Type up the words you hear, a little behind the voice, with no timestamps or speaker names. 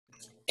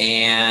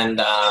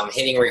and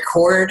hitting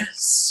record.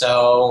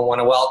 So I want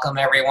to welcome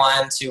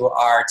everyone to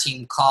our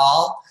team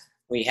call.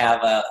 We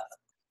have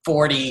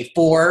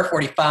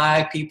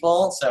 45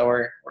 people, so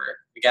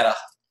we got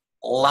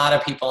a lot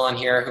of people on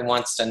here who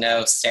wants to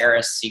know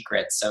Sarah's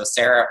secrets. So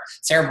Sarah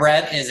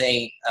Brett is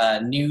a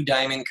new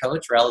diamond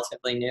coach,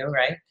 relatively new,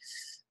 right?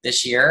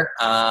 This year.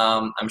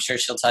 I'm sure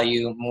she'll tell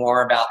you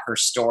more about her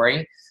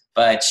story,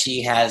 but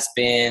she has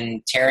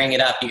been tearing it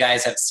up. You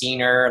guys have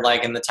seen her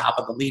like in the top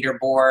of the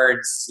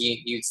leaderboards.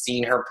 You've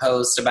seen her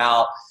post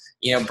about,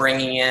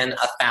 bringing in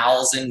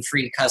 1,000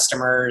 free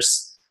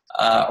customers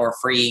or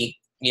free,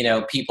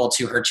 people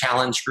to her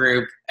challenge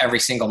group every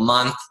single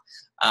month.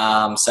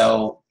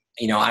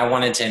 I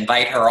wanted to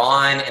invite her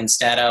on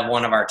instead of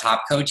one of our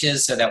top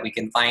coaches so that we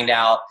can find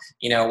out,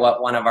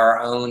 what one of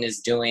our own is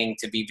doing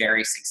to be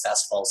very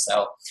successful.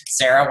 So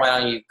Sarah, why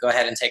don't you go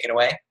ahead and take it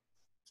away?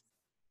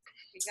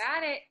 You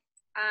got it.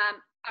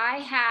 I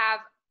have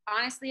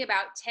honestly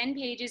about 10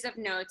 pages of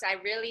notes. I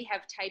really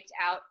have typed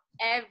out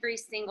every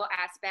single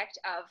aspect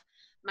of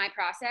my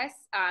process.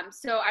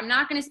 So I'm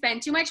not going to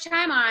spend too much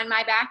time on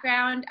my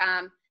background.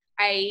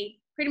 I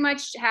pretty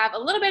much have a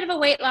little bit of a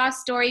weight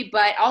loss story,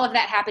 but all of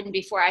that happened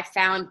before I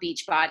found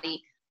Beachbody.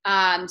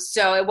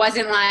 So it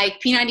wasn't like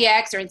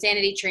P90X or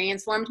Insanity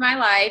transformed my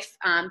life.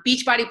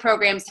 Beachbody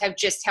programs have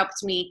just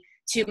helped me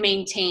to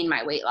maintain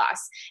my weight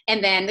loss.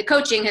 And then the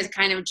coaching has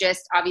kind of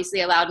just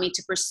obviously allowed me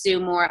to pursue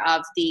more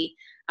of the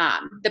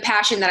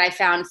passion that I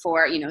found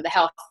for, the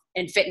health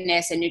and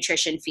fitness and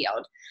nutrition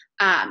field.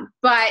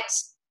 But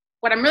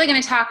what I'm really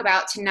going to talk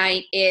about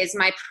tonight is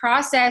my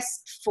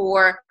process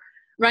for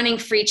running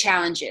free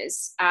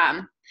challenges.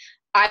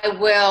 I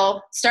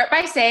will start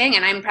by saying,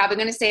 and I'm probably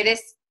going to say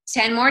this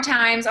 10 more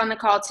times on the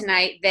call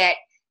tonight, that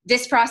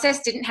this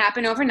process didn't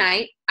happen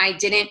overnight. I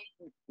didn't,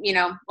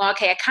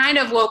 I kind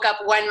of woke up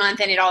one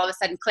month and it all of a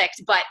sudden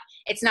clicked, but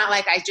it's not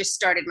like I just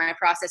started my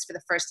process for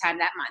the first time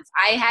that month.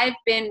 I have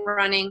been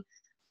running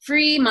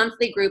free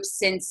monthly groups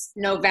since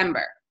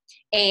November,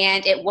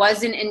 and it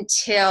wasn't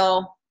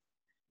until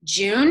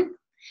June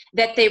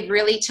that they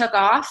really took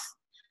off.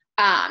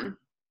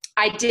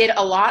 I did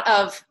a lot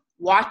of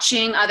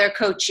watching other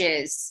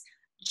coaches,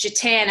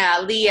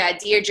 Jatana, Leah,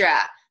 Deirdre,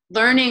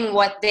 learning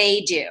what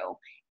they do.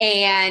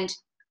 And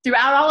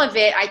throughout all of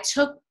it, I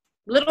took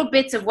little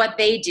bits of what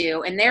they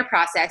do in their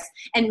process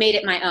and made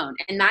it my own.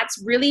 And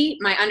that's really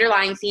my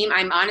underlying theme.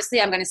 I'm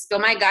going to spill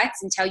my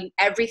guts and tell you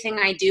everything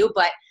I do,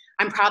 but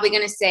I'm probably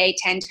going to say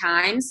 10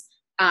 times,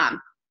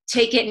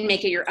 take it and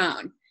make it your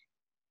own.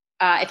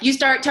 If you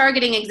start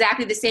targeting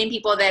exactly the same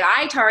people that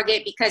I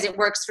target because it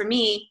works for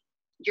me,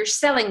 you're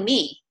selling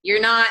me. You're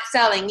not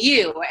selling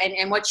you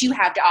and what you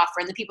have to offer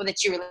and the people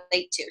that you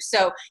relate to.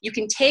 So you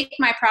can take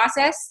my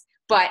process,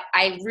 but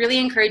I really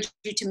encourage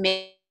you to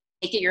make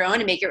it your own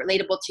and make it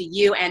relatable to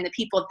you and the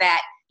people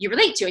that you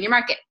relate to in your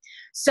market.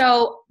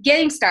 So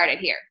getting started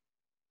here.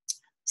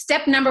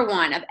 Step number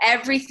 1 of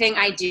everything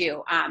I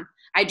do.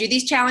 I do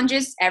these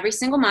challenges every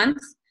single month,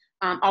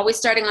 always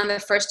starting on the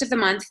first of the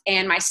month.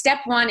 And my step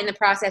 1 in the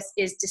process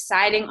is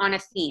deciding on a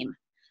theme.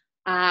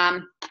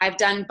 I've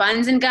done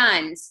buns and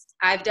guns.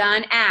 I've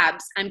done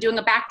abs. I'm doing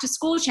a back to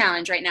school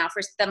challenge right now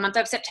for the month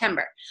of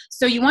September.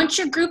 So you want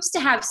your groups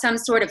to have some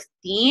sort of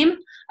theme.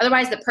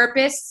 Otherwise the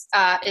purpose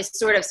is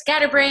sort of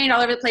scatterbrained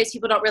all over the place.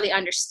 People don't really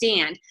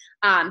understand.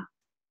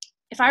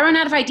 If I run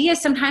out of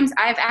ideas, sometimes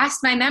I've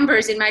asked my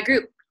members in my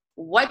group,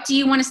 what do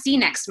you want to see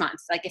next month?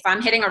 Like if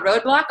I'm hitting a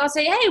roadblock, I'll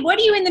say, hey, what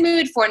are you in the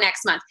mood for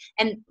next month?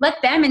 And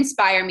let them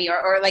inspire me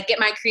or like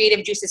get my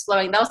creative juices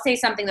flowing. They'll say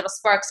something that'll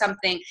spark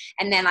something,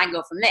 and then I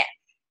go from there.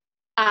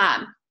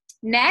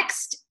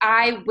 Next,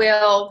 I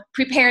will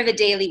prepare the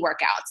daily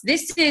workouts.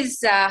 This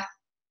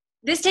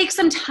takes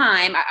some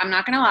time. I'm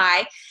not going to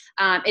lie.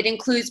 It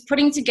includes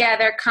putting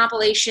together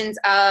compilations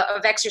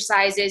of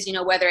exercises,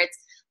 whether it's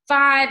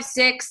 5,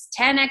 6,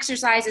 10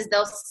 exercises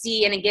they'll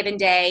see in a given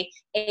day,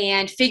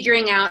 and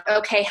figuring out,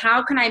 okay,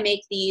 how can I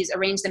make these,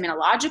 arrange them in a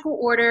logical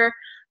order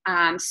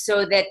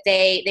so that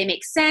they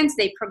make sense,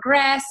 they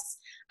progress.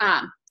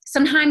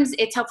 Sometimes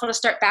it's helpful to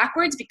start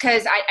backwards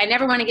because I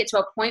never want to get to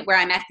a point where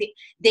I'm at the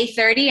day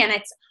 30 and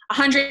it's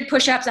 100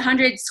 push-ups,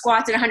 100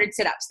 squats, and 100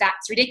 sit-ups.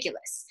 That's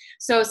ridiculous.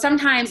 So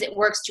sometimes it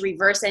works to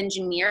reverse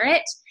engineer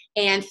it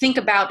and think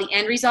about the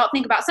end result.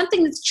 Think about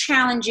something that's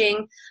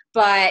challenging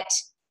but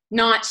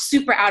not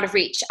super out of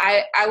reach.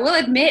 I will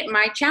admit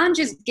my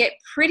challenges get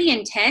pretty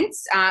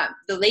intense.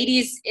 The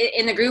ladies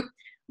in the group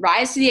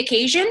rise to the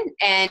occasion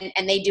and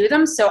they do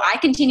them, so I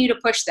continue to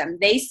push them.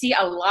 They see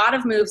a lot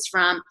of moves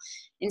from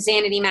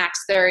Insanity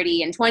Max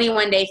 30 and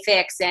 21-day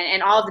fix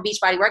and all of the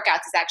Beachbody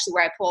workouts is actually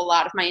where I pull a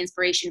lot of my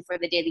inspiration for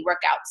the daily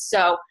workouts.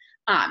 So,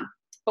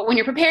 but when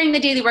you're preparing the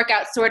daily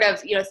workouts, sort of,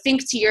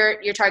 think to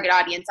your target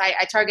audience.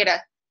 I target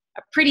a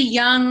pretty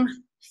young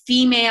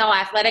female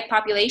athletic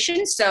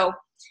population. So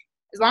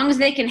as long as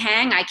they can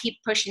hang, I keep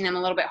pushing them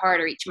a little bit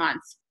harder each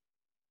month.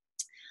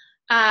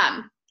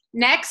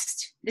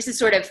 Next, this is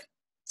sort of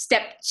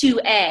step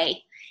 2A,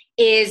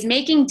 is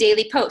making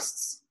daily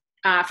posts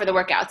for the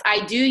workouts.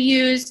 I do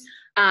use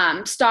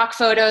stock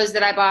photos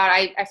that I bought.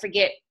 I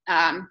forget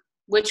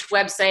which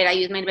website I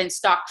used. Might have been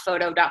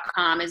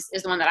stockphoto.com is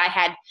the one that I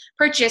had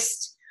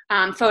purchased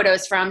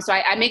photos from. So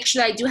I make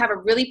sure that I do have a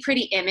really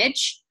pretty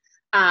image.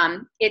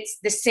 It's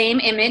the same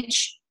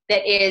image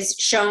that is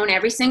shown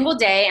every single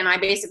day, and I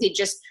basically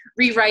just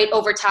rewrite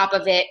over top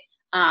of it,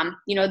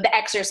 the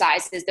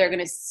exercises they're going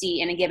to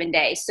see in a given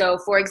day. So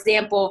for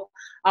example,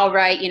 I'll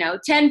write,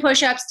 10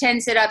 push-ups,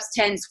 10 sit-ups,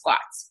 10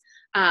 squats.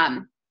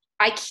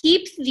 I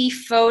keep the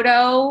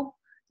photo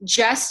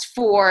just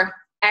for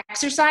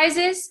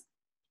exercises.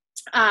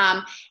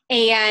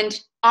 And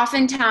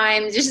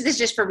oftentimes, this is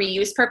just for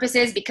reuse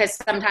purposes, because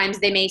sometimes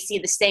they may see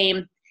the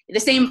same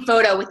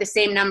photo with the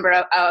same number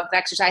of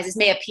exercises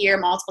may appear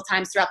multiple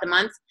times throughout the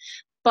month.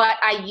 But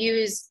I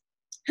use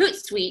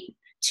Hootsuite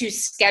to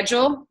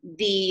schedule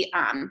the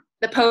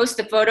post,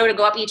 the photo to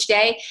go up each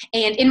day.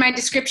 And in my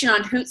description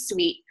on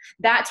Hootsuite,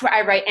 that's where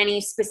I write any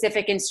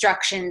specific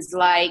instructions,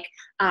 like,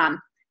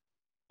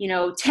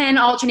 10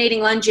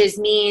 alternating lunges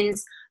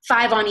means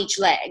 5 on each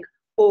leg,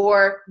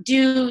 or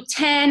do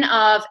 10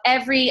 of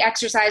every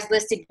exercise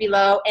listed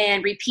below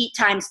and repeat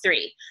times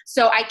 3.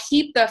 So I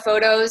keep the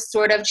photos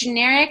sort of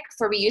generic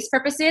for reuse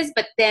purposes,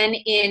 but then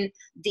in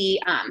the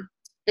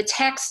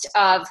text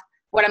of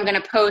what I'm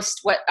going to post,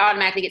 what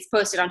automatically gets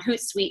posted on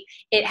Hootsuite,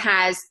 it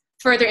has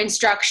further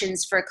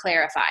instructions for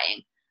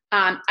clarifying.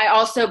 I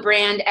also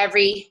brand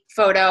every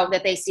photo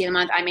that they see in the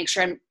month. I make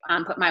sure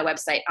I put my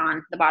website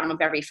on the bottom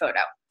of every photo.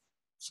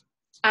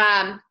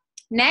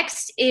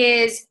 Next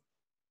is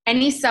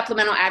any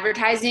supplemental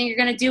advertising you're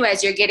going to do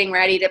as you're getting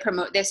ready to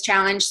promote this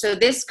challenge. So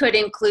this could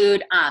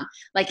include,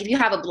 like if you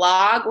have a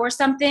blog or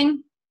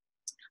something,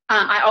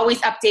 I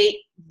always update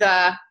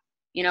the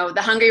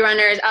Hungry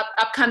Runners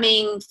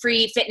upcoming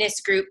free fitness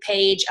group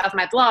page of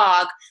my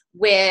blog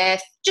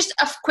with just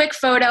a quick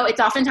photo.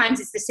 Oftentimes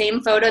it's the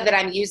same photo that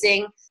I'm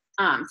using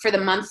for the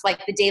month,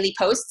 like the daily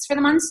posts for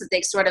the month. So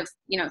they sort of,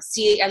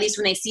 see, at least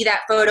when they see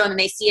that photo and then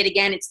they see it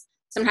again,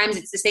 sometimes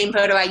it's the same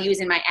photo I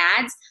use in my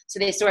ads. So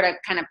they sort of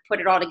kind of put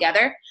it all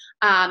together.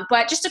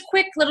 But just a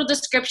quick little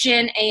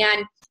description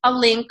and a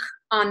link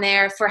on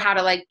there for how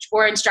to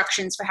or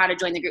instructions for how to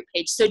join the group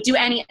page. So do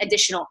any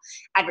additional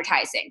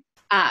advertising.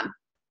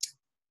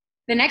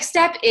 The next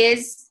step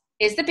is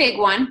the big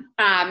one,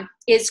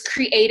 is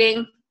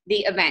creating the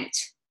event.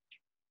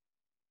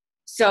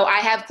 So I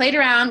have played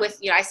around with,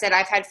 I said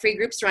I've had free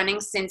groups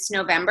running since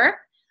November.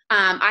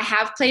 I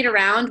have played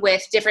around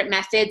with different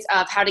methods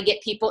of how to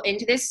get people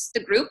into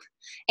the group.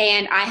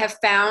 And I have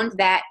found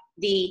that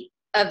the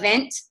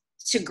event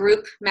to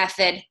group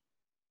method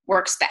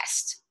works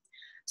best.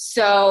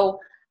 So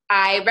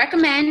I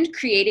recommend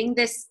creating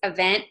this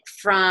event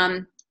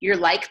from your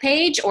like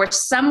page or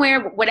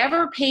somewhere,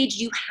 whatever page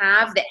you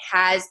have that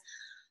has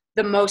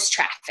the most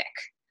traffic.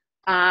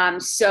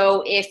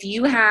 So if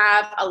you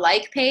have a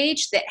like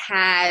page that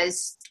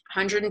has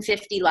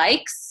 150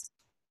 likes,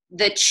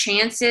 the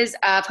chances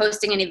of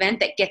hosting an event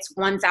that gets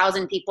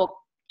 1,000 people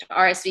to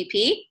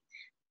RSVP,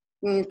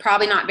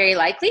 probably not very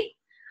likely.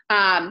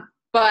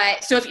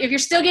 But so if you're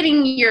still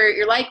getting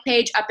your like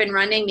page up and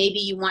running, maybe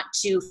you want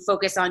to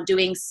focus on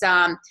doing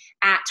some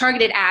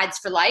targeted ads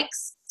for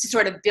likes to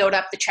sort of build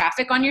up the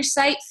traffic on your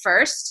site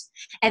first.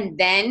 And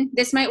then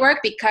this might work,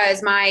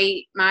 because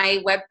my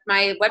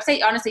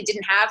website honestly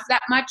didn't have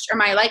that much, or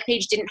my like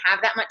page didn't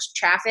have that much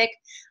traffic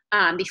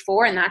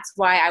before. And that's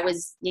why I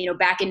was,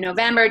 back in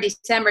November,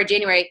 December,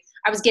 January,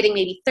 I was getting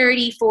maybe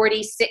 30,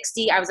 40,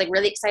 60. I was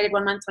really excited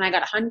one month when I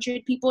got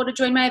 100 people to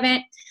join my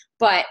event.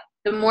 But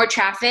the more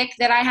traffic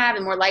that I have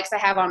and more likes I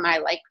have on my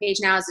like page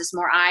now, is just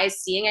more eyes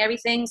seeing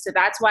everything. So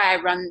that's why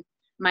I run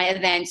my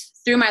event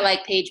through my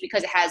like page,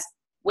 because it has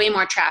way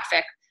more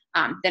traffic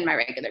than my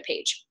regular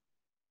page.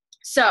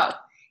 So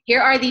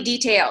here are the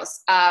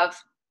details of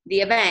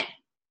the event.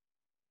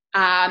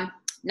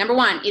 Number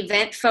 1,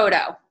 event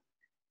photo.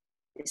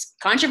 It's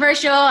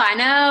controversial, I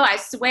know, I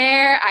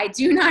swear. I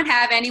do not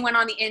have anyone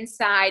on the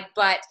inside,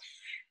 but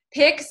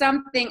pick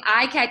something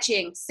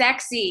eye-catching,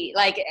 sexy,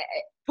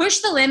 push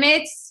the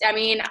limits. I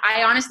mean,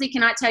 I honestly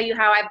cannot tell you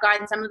how I've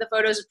gotten some of the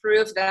photos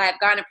approved that I've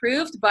gotten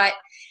approved, but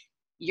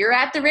you're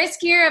at the risk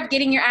here of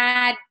getting your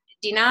ad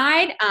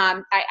denied.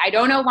 I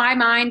don't know why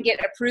mine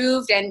get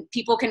approved and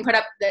people can put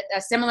up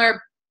a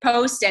similar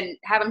post and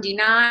have them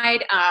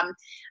denied.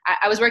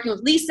 I was working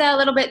with Lisa a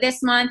little bit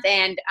this month,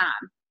 and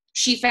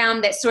she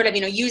found that sort of,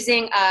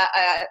 using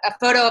a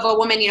photo of a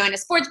woman, in a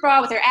sports bra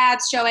with her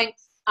abs showing,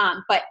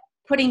 but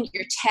putting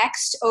your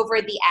text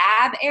over the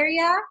ab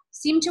area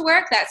seemed to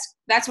work.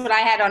 That's what I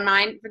had on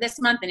mine for this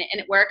month, and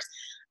it worked.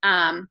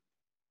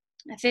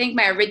 I think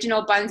my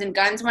original Buns and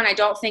Guns one, I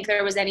don't think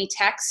there was any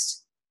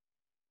text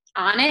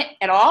on it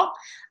at all.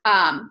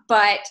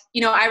 But,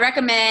 I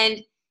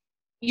recommend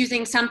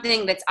using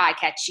something that's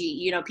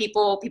eye-catchy.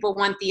 People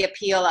want the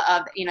appeal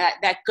of,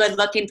 that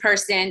good-looking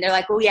person. They're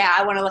like, oh, yeah,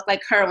 I want to look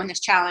like her when this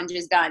challenge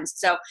is done.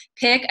 So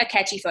pick a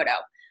catchy photo.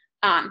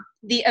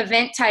 The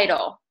event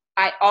title,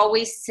 I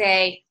always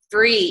say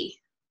free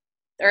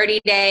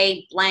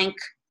 30-day blank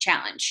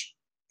challenge.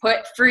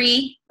 Put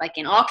free,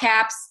 in all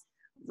caps,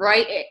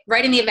 right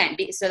in the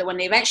event. So that when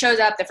the event shows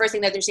up, the first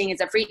thing that they're seeing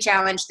is a free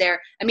challenge. They're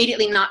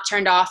immediately not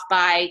turned off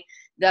by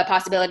the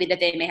possibility that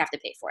they may have to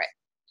pay for it.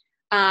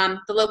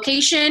 The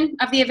location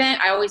of the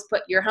event, I always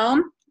put your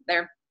home.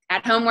 They're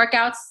at-home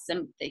workouts,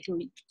 and they can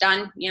be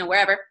done,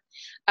 wherever.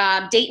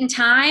 Date and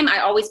time, I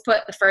always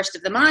put the first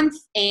of the month,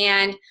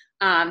 and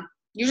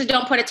usually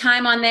don't put a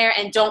time on there,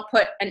 and don't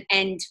put an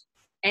end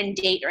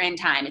date or end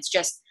time. It's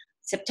just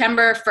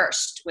September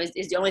 1st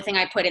is the only thing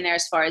I put in there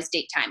as far as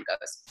date time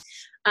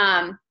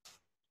goes.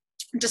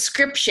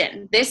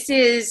 Description. This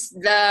is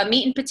the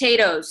meat and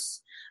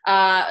potatoes.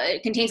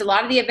 It contains a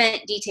lot of the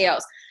event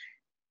details.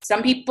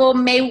 Some people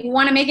may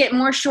want to make it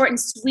more short and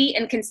sweet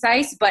and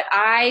concise, but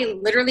I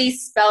literally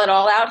spell it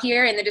all out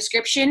here in the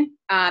description.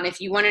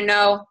 If you want to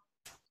know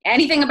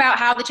anything about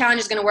how the challenge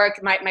is going to work,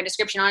 my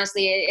description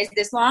honestly is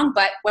this long,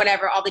 but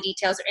whatever, all the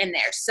details are in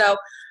there. So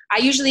I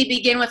usually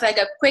begin with like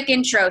a quick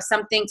intro,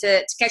 something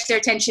to catch their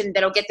attention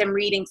that'll get them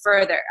reading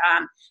further.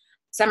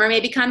 Summer may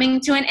be coming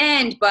to an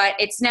end, but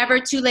it's never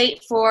too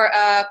late for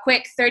a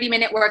quick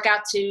 30-minute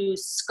workout to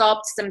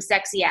sculpt some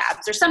sexy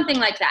abs or something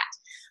like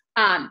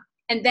that.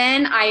 And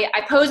then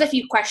I pose a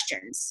few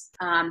questions.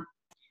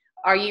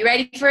 Are you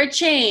ready for a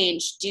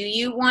change? Do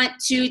you want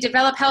to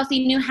develop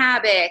healthy new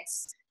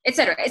habits,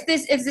 etc.?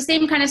 It's the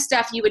same kind of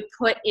stuff you would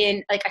put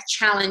in like a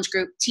challenge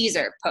group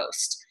teaser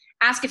post.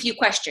 Ask a few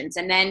questions,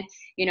 and then,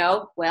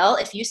 well,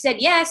 if you said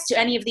yes to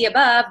any of the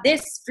above,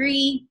 this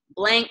free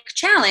blank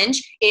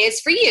challenge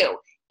is for you.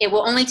 It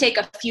will only take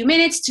a few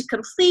minutes to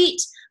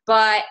complete,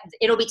 but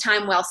it'll be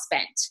time well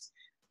spent.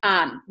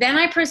 Then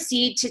I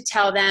proceed to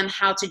tell them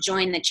how to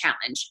join the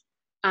challenge.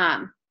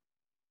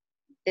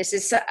 This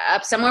is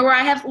somewhere where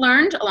I have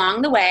learned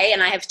along the way,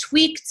 and I have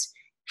tweaked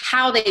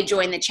how they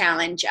join the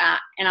challenge.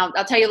 And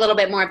I'll tell you a little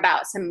bit more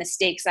about some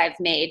mistakes I've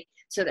made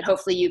so that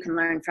hopefully you can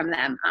learn from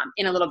them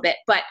in a little bit.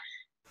 But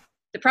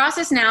the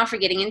process now for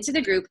getting into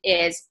the group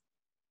is,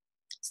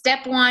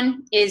 step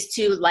one is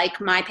to like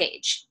my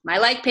page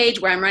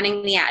where I'm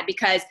running the ad,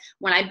 because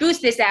when I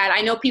boost this ad,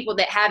 I know people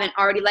that haven't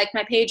already liked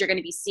my page are going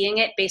to be seeing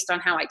it based on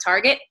how I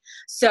target.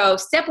 So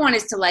step one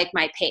is to like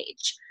my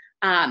page.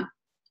 And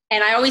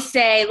I always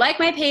say, like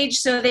my page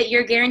so that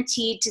you're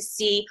guaranteed to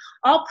see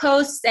all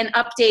posts and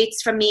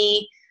updates from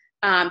me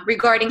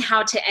regarding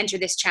how to enter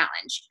this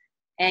challenge.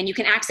 And you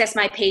can access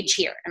my page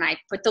here. And I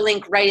put the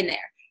link right in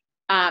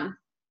there.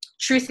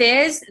 Truth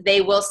is, they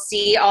will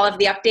see all of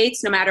the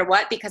updates no matter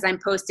what, because I'm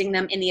posting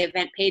them in the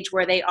event page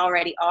where they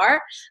already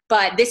are.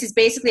 But this is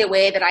basically a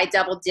way that I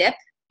double dip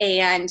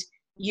and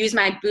use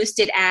my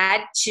boosted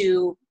ad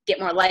to get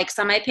more likes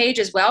on my page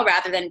as well,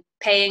 rather than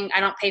paying. I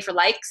don't pay for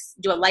likes,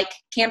 do a like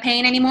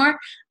campaign anymore.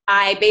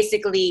 I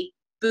basically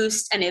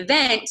boost an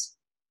event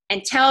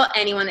and tell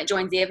anyone that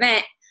joins the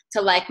event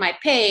to like my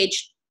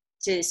page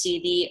to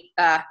see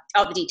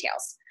all the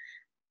details.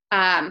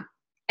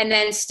 And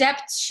then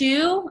step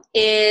two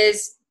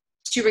is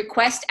to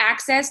request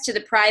access to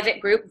the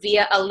private group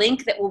via a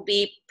link that will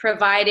be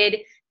provided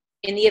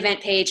in the event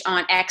page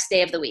on X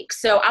day of the week.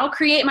 So I'll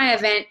create my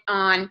event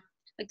on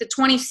like the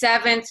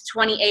 27th,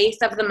 28th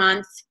of the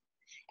month.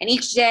 And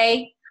each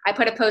day I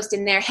put a post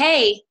in there,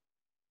 hey,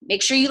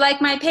 make sure you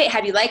like my page.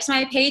 Have you liked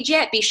my page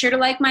yet? Be sure to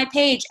like my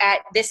page at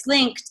this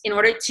link in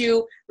order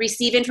to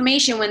receive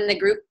information when the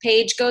group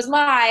page goes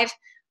live.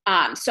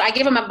 So I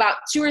give them about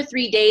 2 or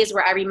 3 days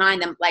where I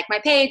remind them, like my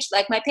page,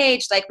 like my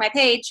page, like my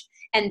page.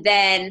 And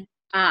then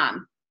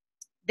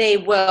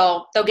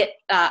they'll get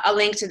a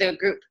link to the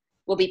group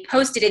will be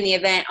posted in the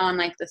event on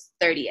like the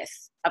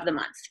 30th of the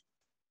month.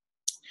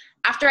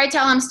 After I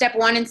tell them step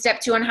one and step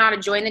two on how to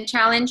join the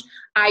challenge,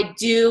 I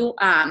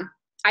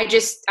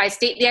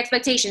state the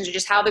expectations of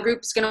just how the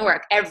group's going to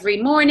work.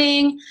 Every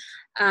morning,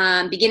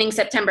 beginning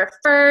September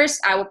 1st,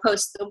 I will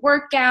post the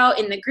workout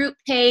in the group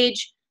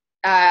page.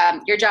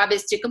 Your job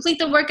is to complete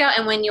the workout,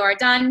 and when you are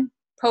done,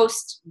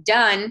 post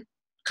done,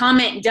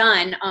 comment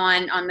done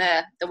on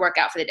the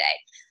workout for the day.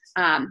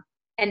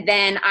 And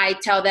then I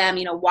tell them,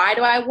 why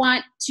do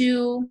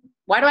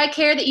I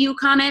care that you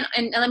comment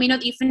and let me know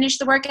that you finished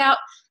the workout?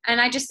 And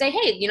I just say,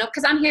 hey,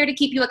 because I'm here to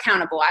keep you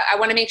accountable. I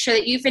want to make sure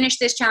that you finish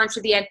this challenge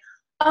to the end.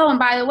 Oh, and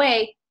by the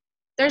way,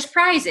 there's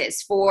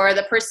prizes for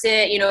the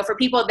person, for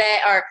people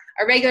that are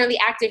regularly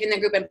active in the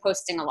group and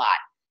posting a lot.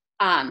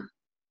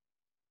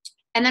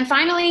 And then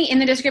finally, in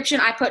the description,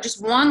 I put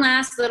just one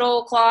last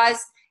little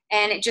clause,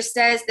 and it just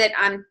says that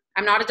I'm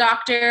not a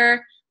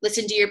doctor.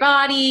 Listen to your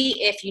body.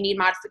 If you need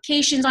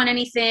modifications on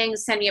anything,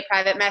 send me a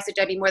private message.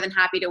 I'd be more than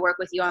happy to work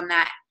with you on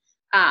that.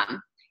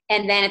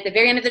 And then at the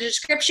very end of the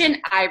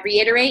description, I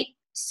reiterate,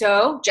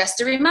 so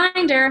just a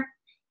reminder,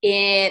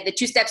 the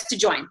 2 steps to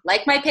join.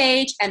 Like my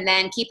page, and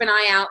then keep an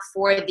eye out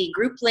for the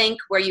group link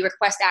where you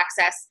request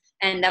access,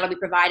 and that'll be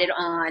provided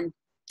on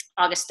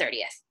August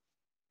 30th.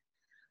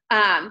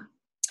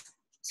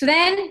 So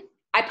then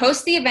I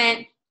post the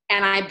event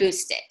and I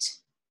boost it.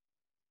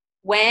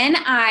 When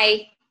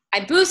I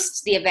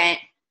boost the event,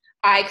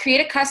 I create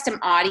a custom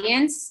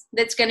audience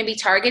that's going to be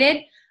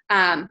targeted.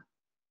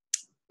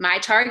 My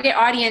target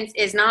audience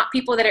is not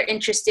people that are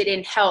interested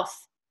in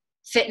health,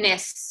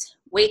 fitness,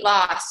 weight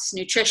loss,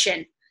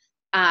 nutrition.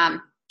 I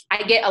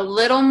get a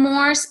little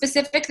more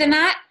specific than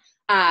that.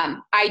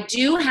 I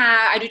do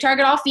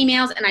target all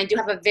females, and I do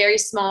have a very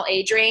small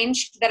age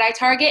range that I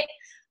target.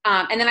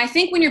 And then I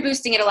think when you're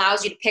boosting, it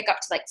allows you to pick up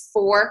to like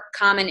 4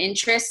 common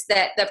interests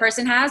that the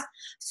person has.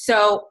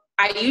 So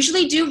I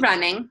usually do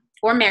running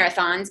or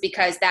marathons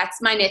because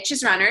that's my niche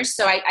is runners.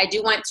 So I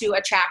do want to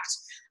attract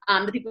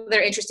the people that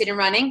are interested in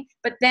running.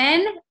 But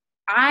then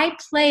I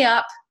play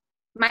up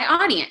my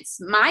audience,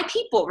 my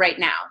people right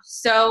now.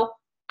 So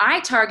I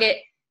target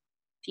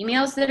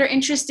females that are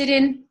interested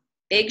in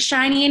big,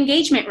 shiny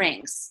engagement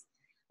rings,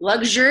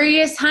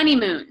 luxurious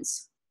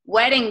honeymoons,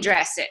 wedding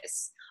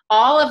dresses,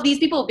 all of these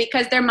people,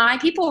 because they're my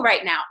people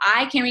right now.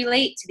 I can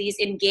relate to these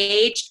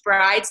engaged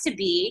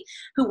brides-to-be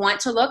who want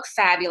to look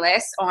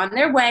fabulous on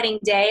their wedding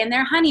day and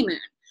their honeymoon.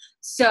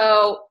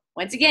 So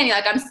once again,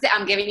 like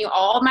I'm giving you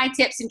all my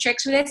tips and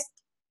tricks for this.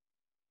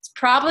 It's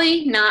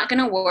probably not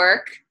going to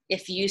work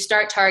if you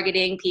start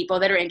targeting people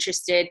that are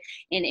interested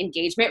in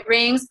engagement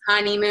rings,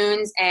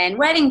 honeymoons, and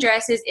wedding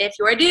dresses if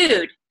you're a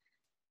dude.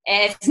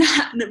 And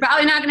it's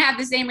probably not going to have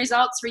the same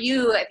results for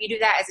you if you do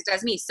that as it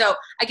does me. So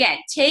again,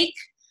 take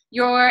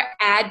your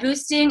ad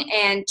boosting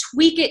and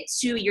tweak it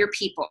to your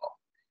people.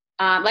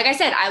 Like I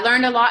said, I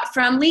learned a lot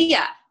from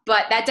Leah,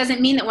 but that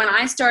doesn't mean that when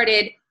I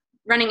started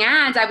running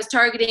ads, I was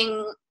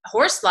targeting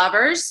horse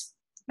lovers.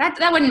 That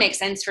wouldn't make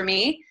sense for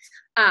me.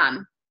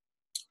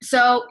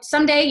 So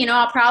someday,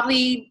 I'll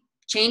probably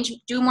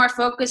do more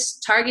focus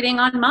targeting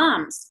on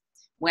moms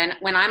when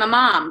I'm a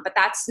mom, but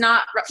that's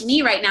not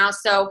me right now.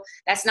 So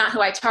that's not who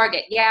I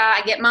target. Yeah,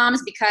 I get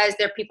moms because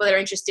they're people that are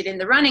interested in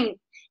the running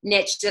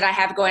niche that I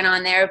have going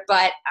on there.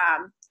 But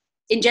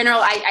in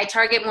general, I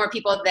target more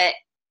people that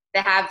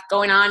have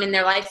going on in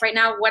their life right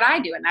now what I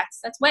do, and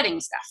that's wedding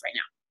stuff right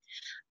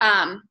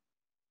now.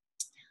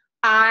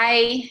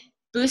 I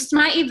boost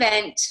my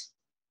event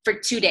for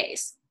 2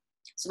 days.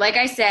 So like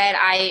I said,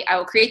 I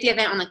will create the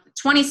event on like the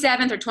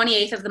 27th or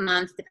 28th of the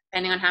month,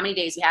 depending on how many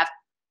days we have.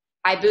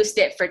 I boost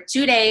it for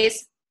 2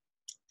 days,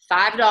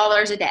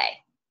 $5 a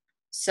day.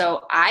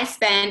 So I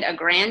spend a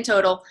grand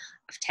total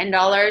of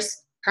 $10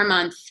 per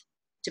month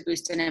to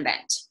boost an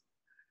event.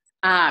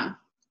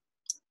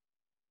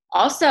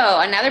 Also,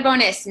 another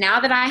bonus, now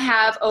that I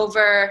have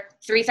over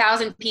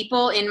 3,000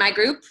 people in my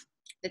group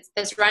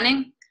that's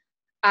running,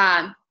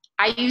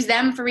 I use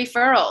them for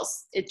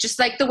referrals. It's just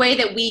like the way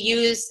that we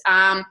use,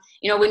 when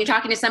you're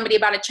talking to somebody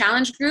about a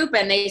challenge group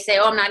and they say,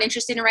 oh, I'm not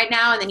interested in it right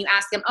now. And then you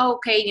ask them, oh,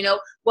 okay,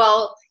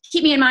 well,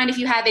 keep me in mind if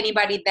you have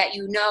anybody that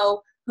you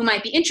know who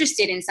might be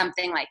interested in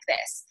something like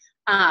this.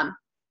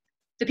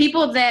 The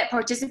people that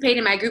participate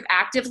in my group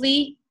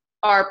actively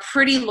are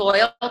pretty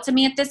loyal to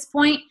me at this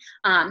point.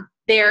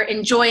 They're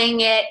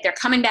enjoying it. They're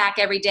coming back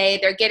every day.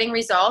 They're getting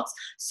results.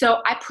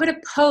 So I put a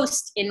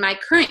post in my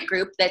current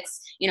group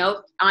that's,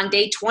 on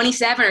day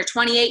 27 or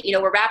 28,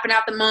 we're wrapping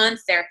out the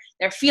month. They're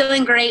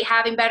feeling great,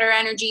 having better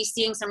energy,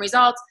 seeing some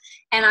results.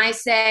 And I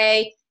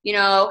say,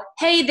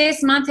 hey,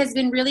 this month has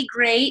been really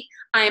great.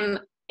 I'm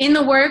in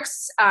the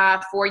works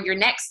for your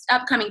next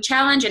upcoming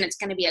challenge, and it's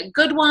going to be a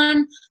good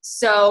one.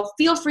 So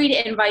feel free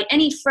to invite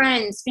any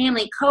friends,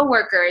 family,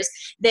 coworkers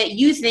that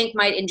you think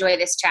might enjoy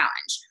this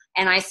challenge.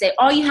 And I say,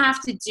 all you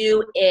have to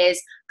do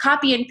is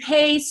copy and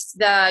paste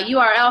the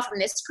URL from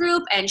this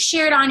group and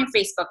share it on your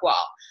Facebook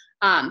wall.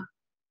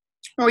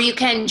 Or you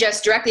can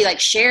just directly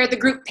share the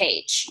group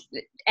page.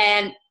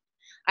 And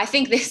I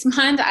think this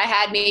month I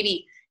had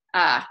maybe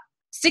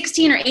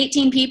 16 or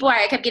 18 people.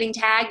 I kept getting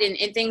tagged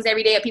in things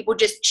every day of people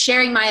just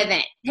sharing my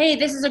event. Hey,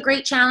 this is a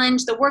great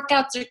challenge. The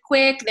workouts are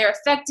quick. They're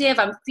effective.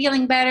 I'm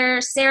feeling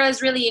better.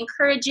 Sarah's really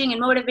encouraging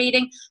and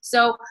motivating.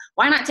 So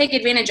why not take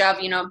advantage of,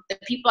 the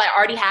people I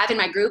already have in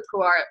my group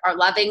who are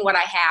loving what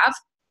I have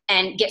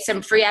and get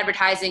some free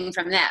advertising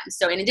from them.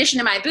 So in addition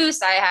to my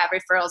boost, I have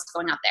referrals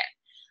going out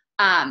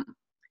there.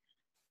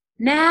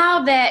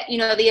 Now that,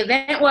 the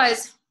event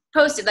was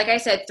posted, like I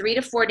said, 3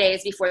 to 4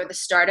 days before the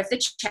start of the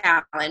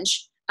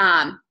challenge,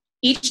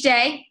 each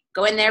day,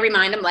 go in there,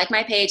 remind them, like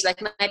my page.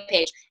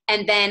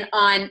 And then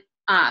I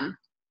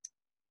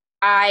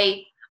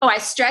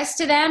stress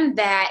to them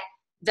that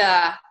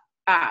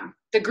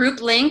the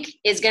group link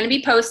is going to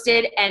be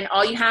posted, and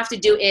all you have to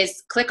do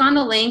is click on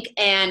the link,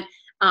 and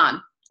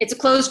it's a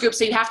closed group,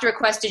 so you have to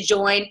request to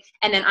join,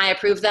 and then I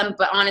approve them.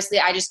 But honestly,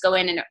 I just go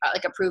in and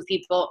approve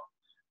people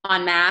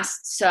en masse,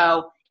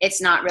 so it's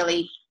not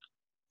really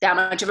that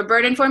much of a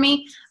burden for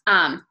me.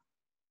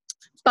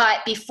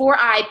 But before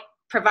I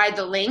provide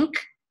the link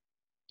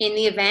in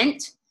the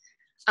event,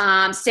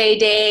 say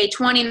day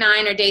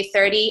 29 or day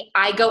 30,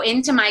 I go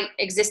into my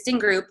existing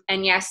group,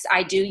 and yes,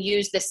 I do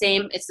use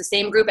it's the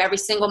same group every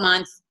single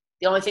month.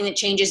 The only thing that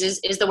changes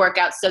is the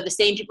workouts. So the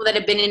same people that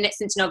have been in it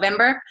since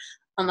November,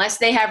 unless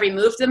they have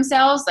removed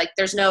themselves,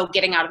 there's no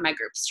getting out of my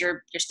groups.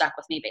 You're stuck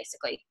with me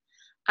basically.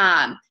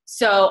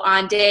 So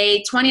on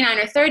day 29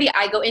 or 30,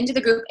 I go into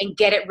the group and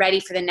get it ready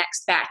for the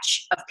next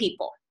batch of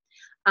people.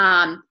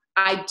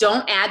 I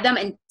don't add them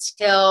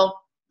until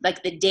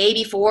the day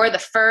before, the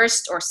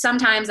first, or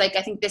sometimes I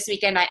think this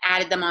weekend I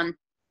added them on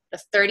the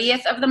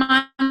 30th of the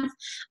month,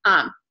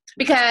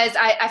 because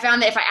I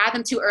found that if I add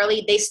them too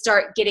early, they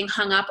start getting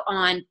hung up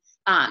on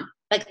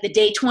like the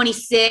day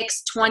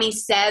 26,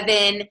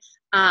 27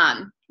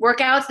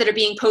 workouts that are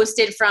being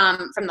posted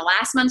from the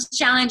last month's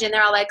challenge. And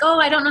they're all like, oh,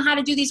 I don't know how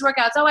to do these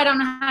workouts. Oh, I don't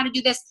know how to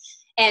do this.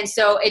 And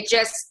so it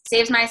just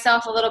saves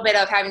myself a little bit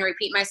of having to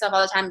repeat myself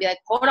all the time and be like,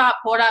 hold up.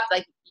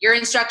 Like, your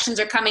instructions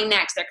are coming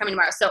next. They're coming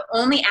tomorrow. So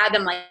only add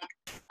them like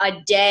a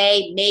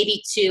day,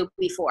 maybe two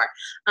before.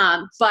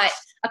 But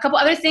a couple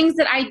other things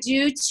that I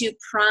do to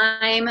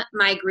prime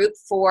my group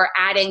for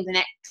adding the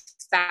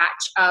next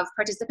batch of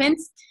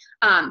participants.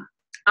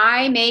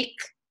 I make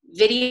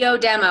video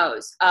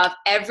demos of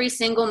every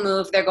single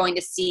move they're going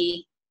to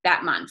see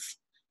that month.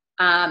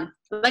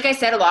 Like I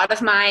said, a lot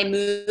of my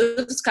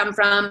moves come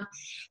from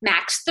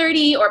Max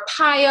 30 or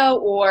PiYo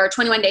or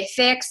 21 Day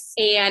Fix.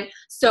 And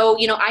so,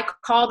 I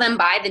call them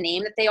by the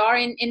name that they are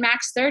in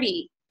Max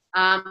 30,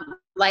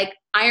 like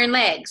iron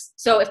legs.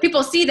 So if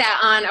people see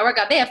that on a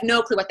workout, they have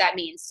no clue what that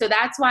means. So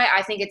that's why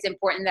I think it's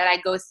important that I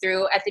go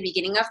through at the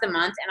beginning of the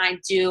month, and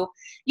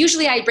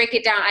usually I break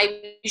it down.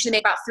 I usually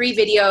make about 3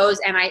 videos,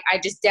 and I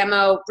just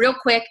demo real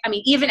quick. I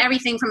mean, even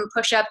everything from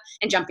push-up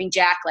and jumping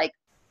jack, like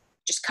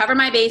just cover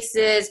my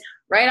bases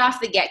right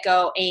off the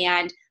get-go,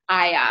 and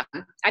I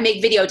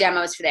make video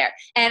demos for there.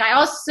 And I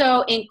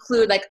also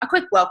include like a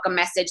quick welcome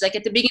message. Like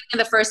at the beginning of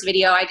the first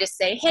video, I just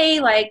say, hey,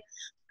 like,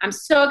 I'm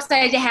so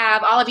excited to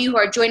have all of you who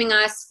are joining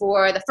us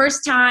for the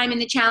first time in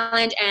the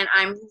challenge. And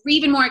I'm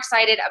even more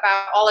excited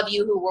about all of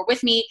you who were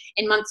with me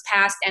in months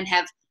past and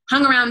have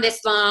hung around this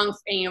long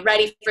and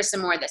ready for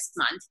some more this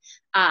month.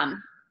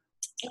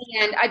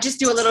 And I just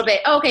do a little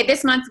bit, okay,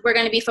 this month we're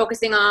going to be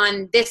focusing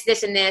on this,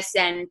 this, and this,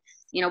 and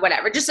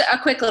whatever. Just a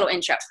quick little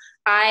intro.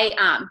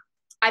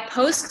 I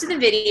post the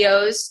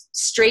videos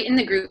straight in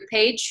the group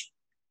page,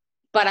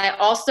 but I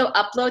also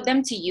upload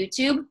them to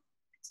YouTube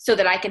so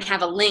that I can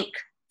have a link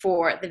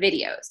for the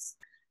videos.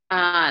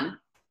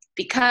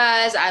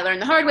 Because I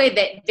learned the hard way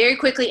that very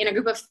quickly in a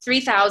group of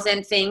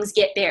 3,000, things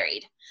get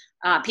buried.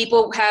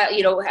 People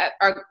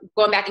are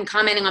going back and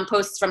commenting on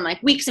posts from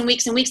like weeks and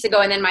weeks and weeks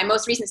ago, and then my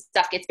most recent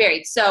stuff gets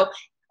buried. So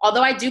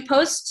although I do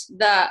post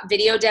the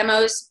video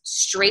demos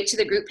straight to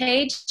the group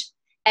page,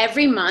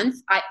 every month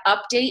I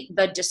update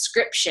the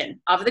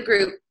description of the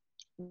group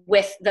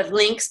with the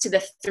links to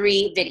the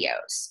 3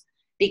 videos,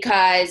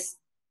 because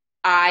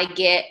I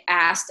get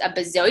asked a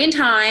bazillion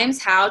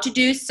times how to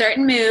do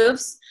certain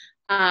moves.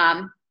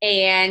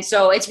 And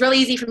so it's really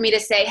easy for me to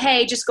say,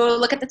 hey, just go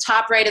look at the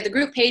top right of the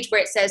group page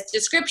where it says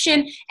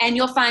description, and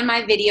you'll find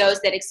my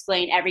videos that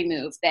explain every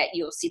move that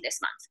you'll see this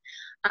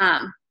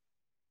month.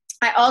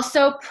 I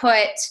also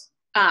put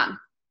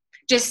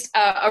just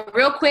a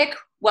real quick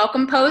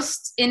welcome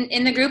post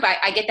in the group.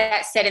 I get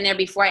that set in there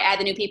before I add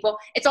the new people.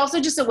 It's also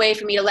just a way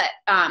for me to let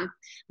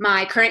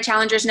my current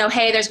challengers know,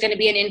 hey, there's going to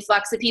be an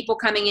influx of people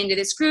coming into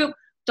this group.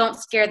 Don't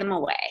scare them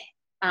away.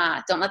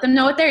 Don't let them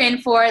know what they're in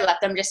for. Let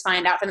them just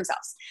find out for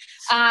themselves.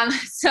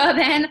 So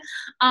then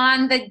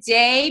on the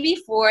day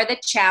before the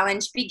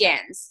challenge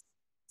begins,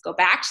 go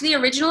back to the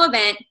original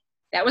event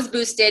that was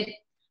boosted,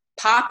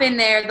 pop in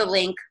there the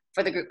link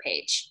for the group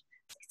page.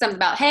 Something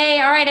about,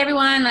 hey, all right,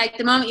 everyone, like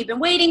the moment you've been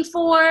waiting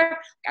for.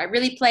 I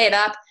really play it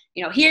up.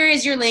 Here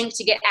is your link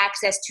to get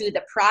access to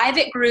the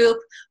private group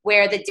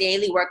where the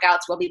daily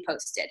workouts will be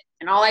posted.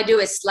 And all I do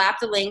is slap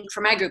the link for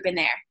my group in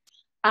there.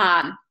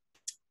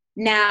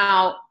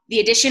 Now, the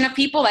addition of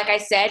people, like I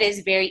said,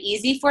 is very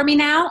easy for me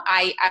now.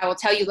 I will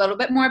tell you a little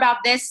bit more about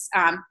this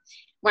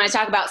when I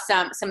talk about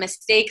some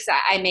mistakes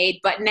I made.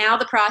 But now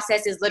the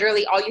process is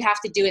literally all you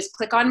have to do is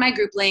click on my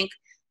group link.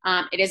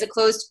 It is a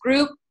closed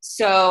group,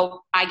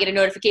 so I get a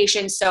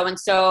notification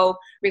so-and-so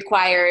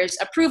requires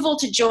approval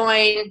to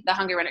join the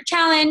Hungry Runner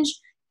Challenge,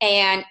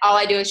 and all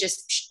I do is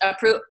just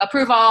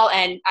approve all,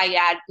 and I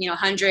add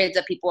hundreds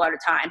of people at a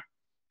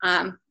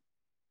time.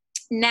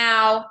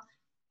 Now,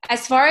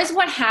 as far as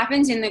what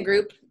happens in the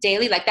group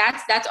daily, like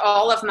that's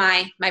all of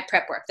my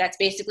prep work. That's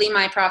basically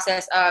my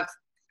process of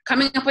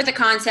coming up with a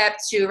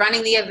concept, to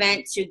running the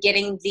event, to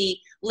getting the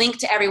link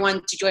to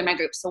everyone to join my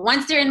group. So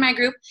once they're in my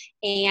group,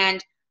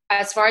 and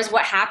as far as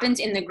what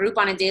happens in the group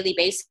on a daily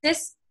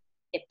basis,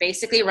 it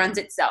basically runs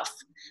itself.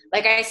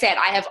 Like I said,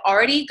 I have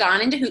already gone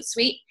into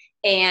Hootsuite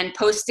and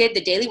posted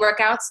the daily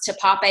workouts to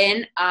pop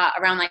in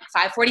around like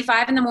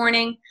 5:45 in the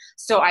morning,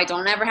 so I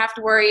don't ever have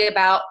to worry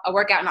about a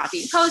workout not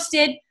being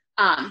posted.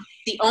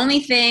 The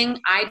only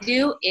thing I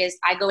do is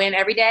I go in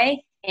every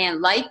day and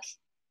like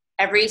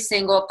every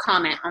single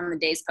comment on the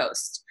day's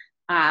post.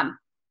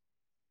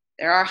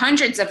 There are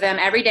hundreds of them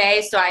every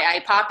day, so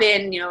I pop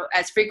in,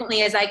 as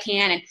frequently as I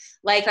can and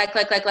like.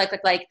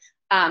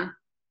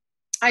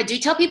 I do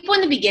tell people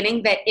in the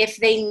beginning that if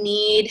they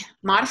need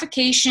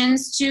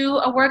modifications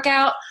to a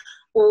workout,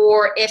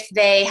 or if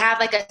they have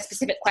like a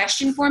specific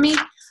question for me,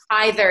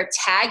 either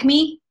tag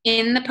me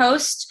in the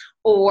post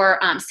or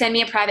send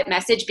me a private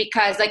message,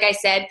 because like I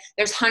said,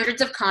 there's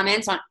hundreds of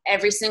comments on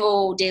every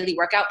single daily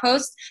workout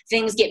post.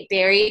 Things get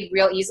buried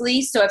real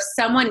easily. So if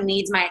someone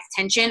needs my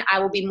attention, I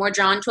will be more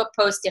drawn to a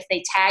post if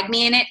they tag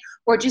me in it,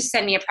 or just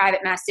send me a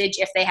private message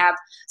if they have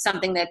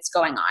something that's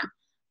going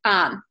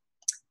on.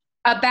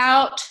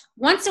 About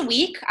once a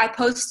week, I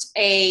post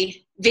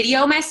a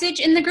video message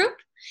in the group.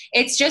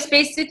 It's just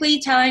basically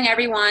telling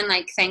everyone,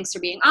 like, thanks for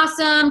being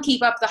awesome,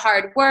 keep up the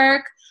hard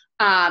work.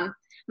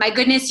 My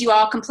goodness, you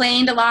all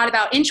complained a lot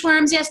about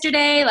inchworms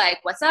yesterday. Like,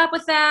 what's up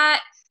with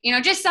that? You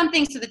know, just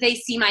something so that they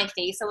see my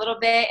face a little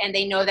bit and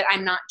they know that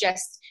I'm not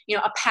just, you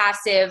know, a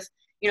passive,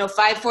 you know,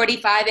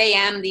 5:45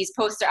 a.m. These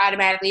posts are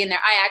automatically in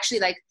there. I actually,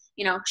 like,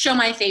 you know, show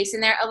my face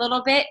in there a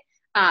little bit,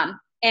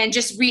 and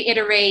just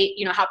reiterate,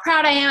 you know, how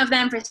proud I am of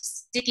them for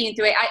sticking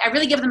through it. I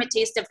really give them a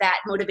taste of that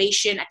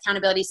motivation,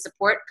 accountability,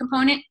 support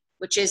component,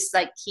 which is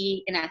like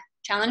key in a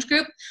challenge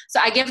group. So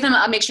I give them,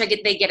 I'll make sure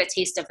they get a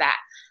taste of that.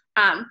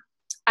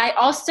 I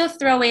also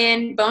throw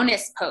in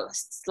bonus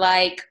posts,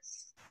 like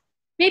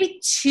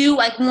maybe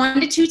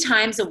 1 to 2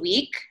 times a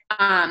week.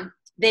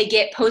 They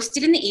get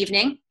posted in the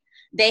evening.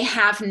 They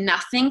have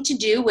nothing to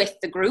do with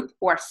the group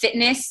or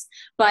fitness,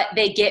 but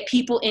they get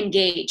people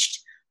engaged.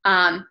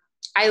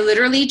 I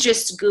literally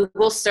just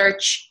Google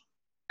search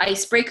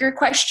icebreaker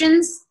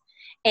questions,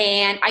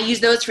 and I use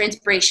those for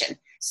inspiration.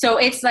 So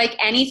it's like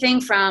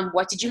anything from,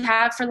 what did you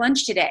have for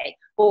lunch today?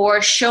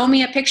 Or show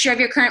me a picture of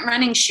your current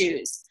running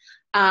shoes.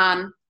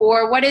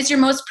 Or what is your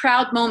most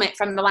proud moment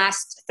from the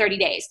last 30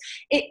 days?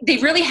 They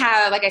really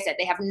have, like I said,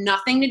 they have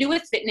nothing to do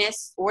with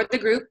fitness or the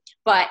group,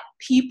 but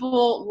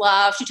people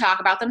love to talk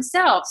about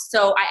themselves.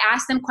 So I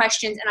ask them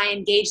questions and I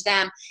engage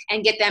them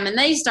and get them, and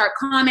they start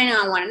commenting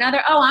on one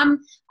another. Oh,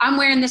 I'm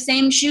wearing the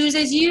same shoes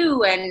as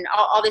you, and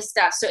all this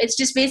stuff. So it's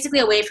just basically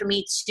a way for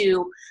me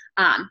to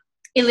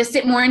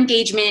elicit more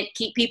engagement,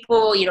 keep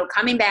people, you know,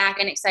 coming back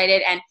and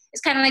excited. And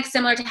it's kind of like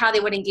similar to how they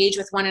would engage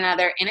with one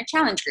another in a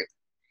challenge group.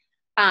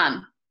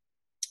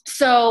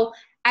 So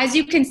as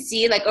you can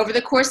see, like over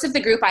the course of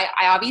the group, I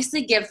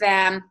obviously give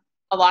them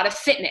a lot of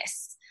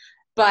fitness,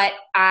 but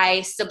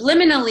I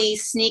subliminally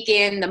sneak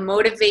in the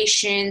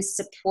motivation,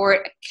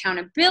 support,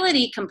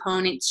 accountability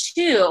component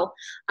too.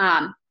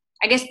 I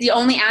guess the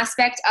only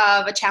aspect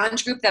of a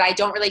challenge group that I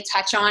don't really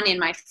touch on in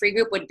my free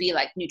group would be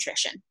like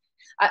nutrition,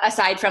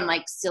 aside from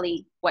like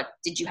silly, what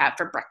did you have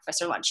for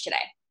breakfast or lunch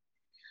today?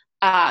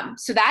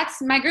 So that's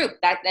my group.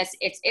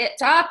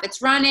 It's up,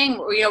 it's running.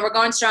 You know, we're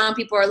going strong.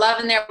 People are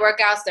loving their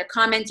workouts. They're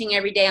commenting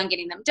every day on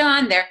getting them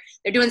done. They're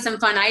doing some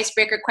fun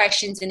icebreaker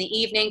questions in the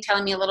evening,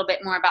 telling me a little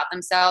bit more about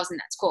themselves, and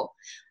that's cool.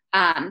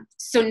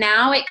 So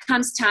now it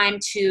comes time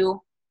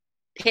to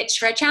pitch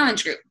for a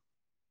challenge group.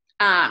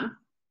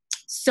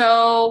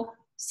 So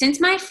since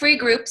my free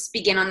groups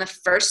begin on the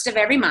 1st of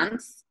every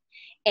month,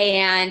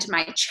 and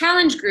my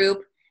challenge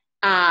group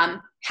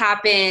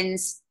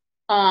happens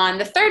on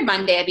the 3rd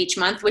Monday of each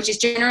month, which is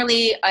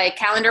generally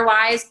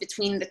calendar-wise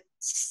between the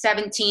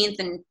 17th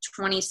and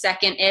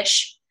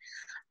 22nd-ish,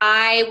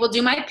 I will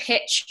do my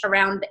pitch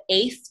around the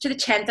 8th to the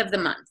 10th of the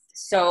month.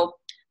 So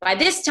by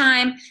this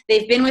time,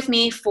 they've been with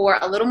me for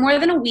a little more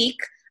than a week.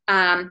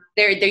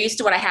 They're used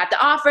to what I have to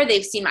offer.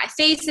 They've seen my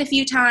face a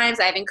few times.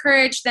 I've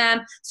encouraged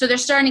them. So they're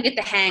starting to get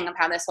the hang of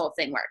how this whole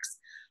thing works.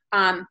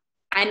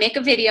 I make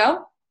a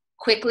video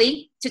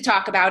quickly to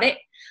talk about it.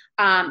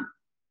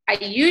 I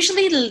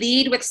usually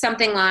lead with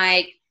something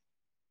like,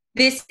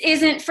 this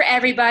isn't for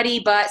everybody,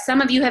 but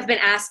some of you have been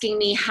asking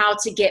me how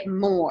to get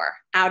more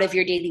out of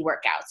your daily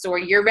workouts, or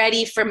you're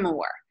ready for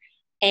more.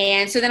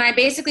 And so then I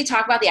basically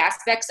talk about the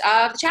aspects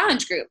of the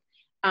challenge group.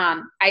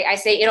 I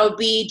say it'll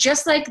be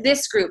just like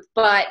this group,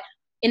 but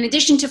in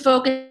addition to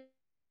focus,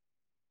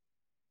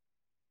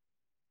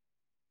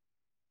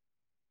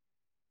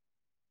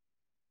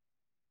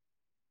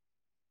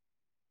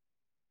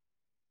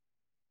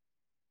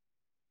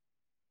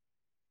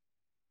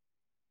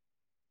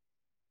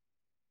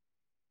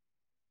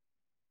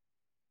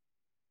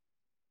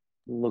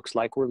 Looks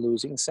like we're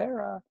losing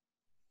Sarah.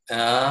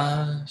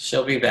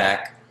 She'll be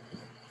back.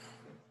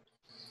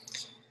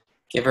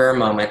 Give her a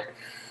moment.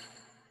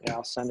 Yeah,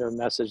 I'll send her a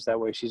message. That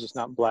way she's just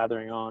not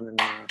blathering on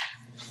and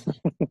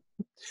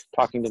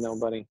talking to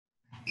nobody.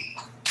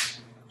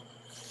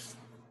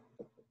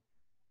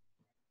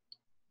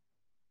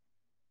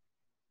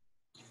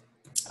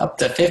 Up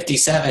to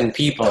 57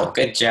 people.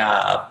 Good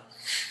job.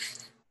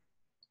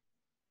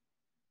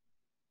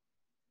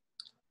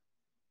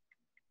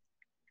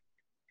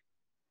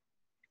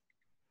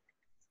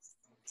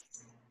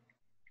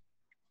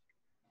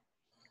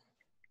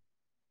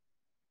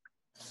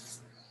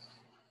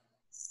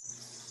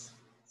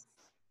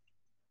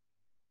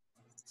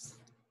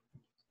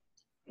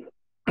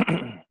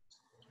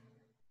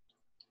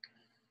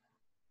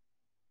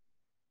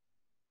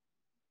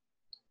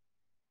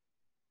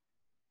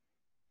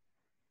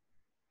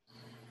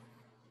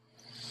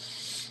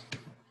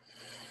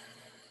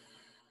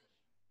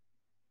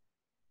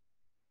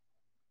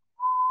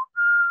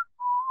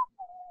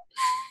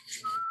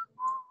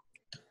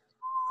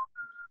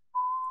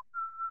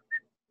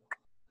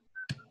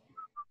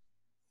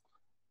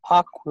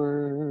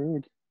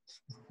 Awkward.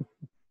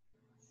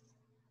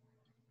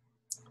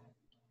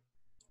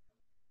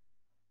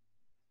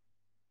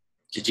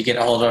 Did you get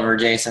a hold of her,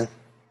 Jason?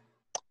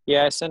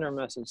 Yeah, I sent her a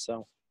message,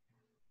 so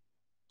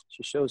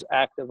she shows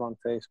active on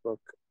Facebook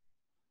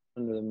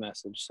under the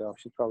message, so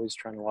she's probably just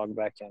trying to log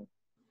back in.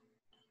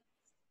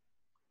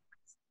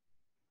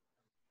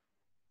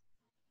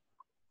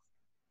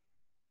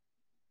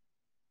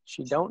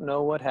 She don't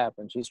know what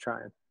happened. She's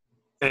trying.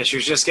 And she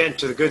was just getting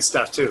to the good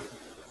stuff too.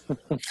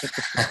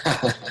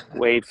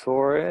 Wait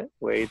for it.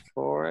 Wait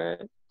for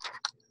it.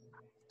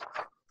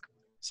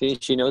 See,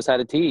 she knows how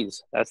to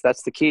tease.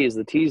 That's the key, is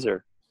the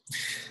teaser.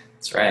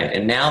 That's right.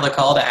 And now the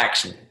call to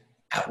action.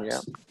 Out. Yeah.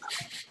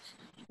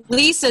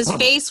 Lisa's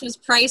face was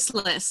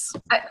priceless.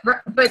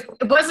 But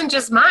it wasn't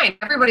just mine.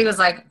 Everybody was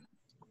like,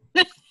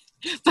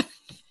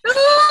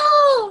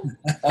 Oh!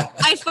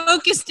 I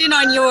focused in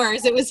on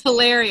yours. It was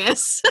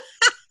hilarious.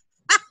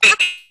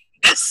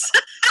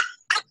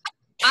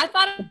 I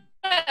thought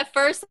at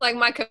first like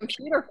my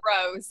computer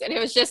froze and it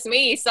was just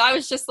me, so I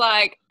was just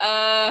like,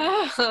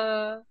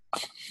 I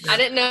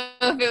didn't know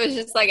if it was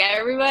just like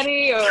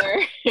everybody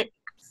or.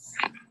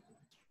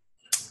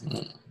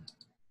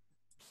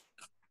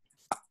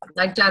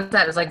 like John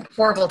said, it was like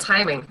horrible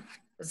timing.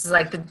 This is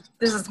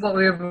what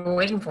we were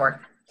waiting for.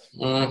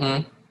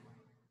 Mm-hmm.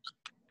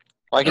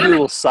 Well, I can do a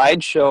little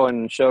sideshow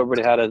and show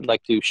everybody how to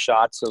like do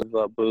shots of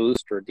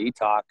Boost or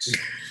Detox,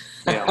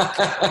 you know,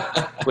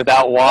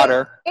 without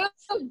water. Oh,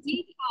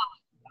 detox.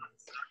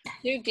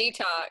 Do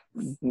detox.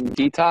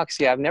 Detox,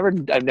 yeah, I've never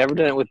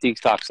done it with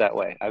Detox that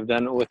way. I've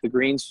done it with the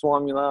Greens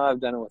formula.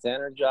 I've done it with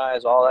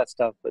Energize, all that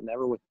stuff, but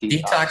never with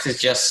Detox. Detox is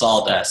just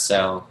sawdust,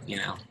 so you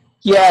know.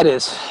 Yeah, it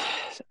is.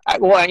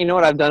 Well, you know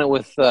what? I've done it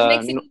with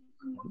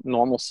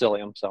normal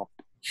psyllium, so.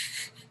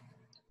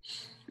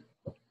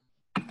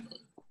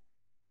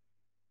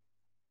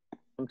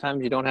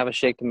 Sometimes you don't have a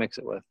shake to mix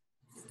it with.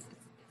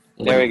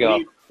 There we go.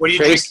 What do you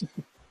drink?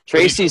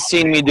 Tracy's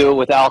seen me do it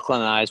with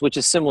alkalinized, which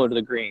is similar to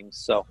the greens.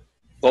 So,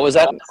 what was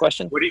that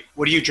question? What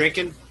are you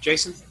drinking,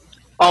 Jason?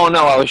 Oh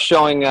no, I was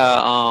showing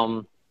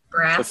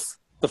Grass.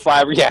 the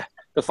 5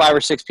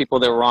 or 6 people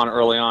that were on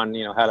early on.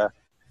 You know how to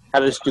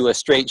just do a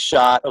straight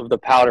shot of the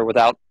powder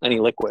without any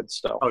liquids.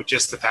 So. Oh,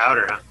 just the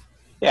powder, huh?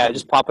 Yeah,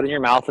 just pop it in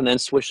your mouth and then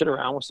swish it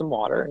around with some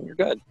water, and you're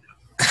good.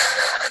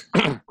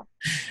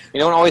 You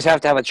don't always have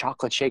to have a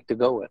chocolate shake to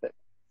go with it.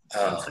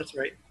 Oh. That's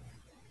right.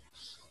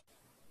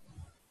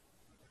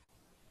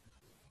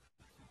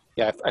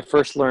 Yeah, I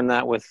first learned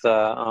that with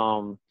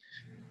So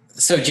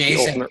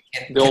Jason,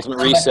 the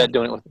ultimate reset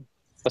doing it with.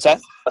 What's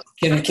that?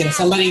 Can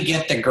somebody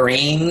get the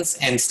greens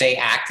and stay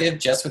active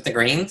just with the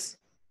greens?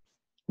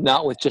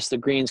 Not with just the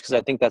greens, because I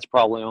think that's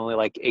probably only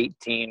like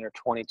 18 or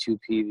 22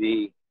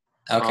 PV.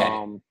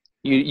 Okay.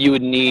 You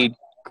would need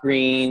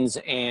greens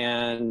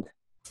and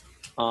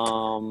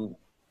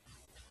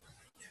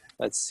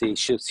let's see.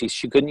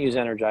 She couldn't use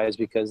Energize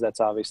because that's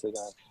obviously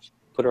gonna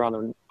put her on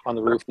the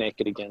roof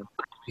naked again.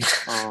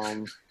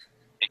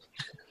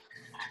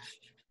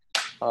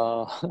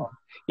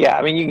 Yeah,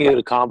 I mean you can get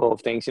a combo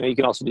of things. You know, you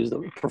can also use the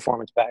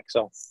performance pack.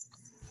 So.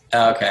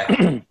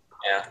 Okay.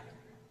 Yeah.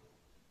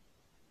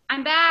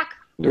 I'm back.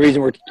 The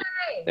reason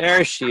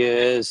there she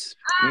is,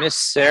 Miss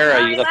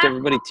Sarah. You left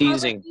everybody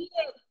teasing.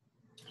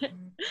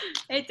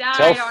 It died.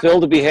 Tell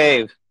Phil to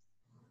behave.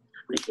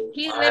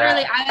 He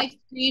literally, I like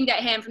screamed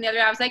at him from the other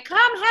end. I was like,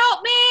 "Come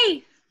help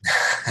me!"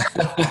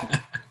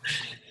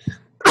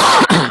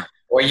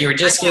 Or you were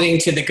just getting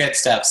to the good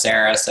stuff,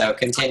 Sarah. So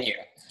continue.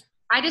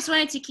 I just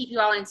wanted to keep you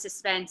all in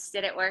suspense.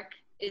 Did it work?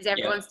 Is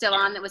everyone still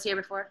on that was here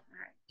before?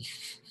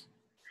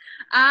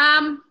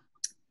 All right.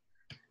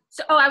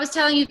 So, I was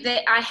telling you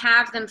that I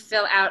have them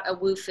fill out a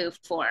WooFoo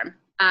form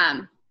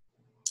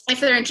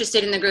if they're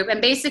interested in the group.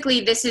 And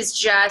basically, this is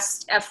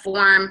just a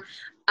form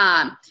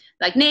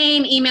like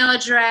name, email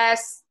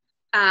address.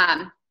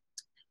 Do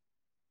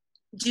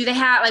they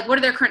have, like, what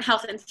are their current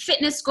health and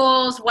fitness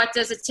goals? What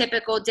does a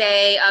typical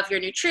day of your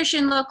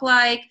nutrition look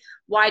like?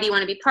 Why do you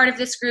want to be part of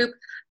this group?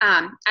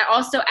 I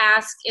also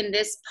ask in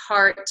this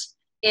part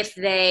if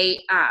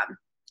they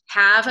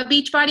have a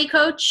Beachbody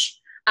coach.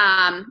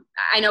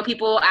 I know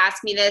people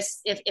ask me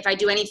this, if I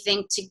do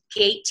anything to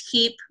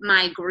gatekeep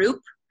my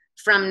group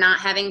from not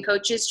having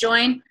coaches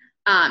join.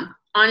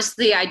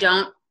 Honestly, I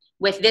don't.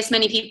 With this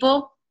many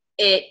people,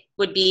 it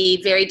would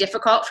be very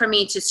difficult for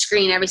me to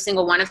screen every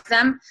single one of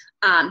them.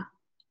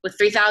 With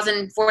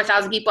 3,000,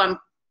 4,000 people, I'm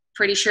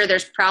pretty sure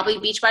there's probably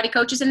Beachbody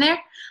coaches in there.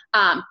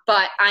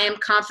 But I am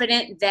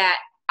confident that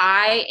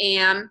I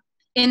am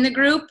in the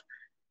group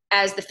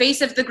as the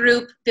face of the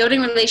group,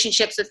 building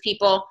relationships with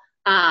people,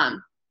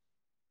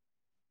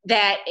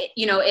 that,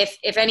 you know,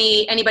 if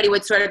anybody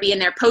would sort of be in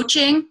there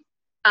poaching,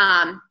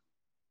 I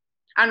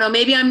don't know,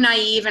 maybe I'm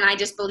naive and I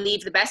just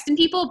believe the best in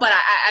people, but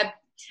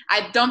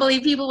I don't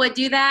believe people would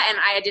do that. And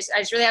I just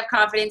really have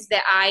confidence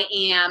that I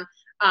am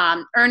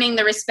earning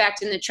the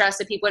respect and the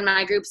trust of people in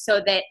my group, so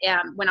that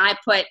when I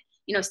put,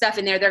 you know, stuff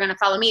in there, they're going to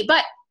follow me.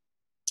 But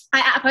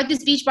I put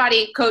this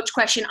Beachbody coach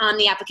question on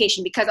the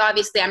application because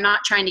obviously I'm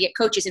not trying to get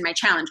coaches in my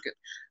challenge group.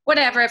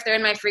 whatever. If they're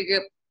in my free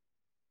group,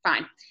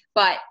 fine.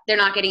 But they're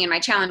not getting in my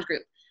challenge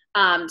group.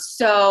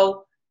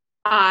 So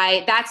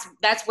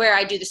that's where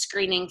I do the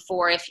screening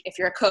for if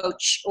you're a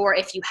coach or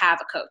if you have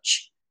a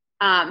coach.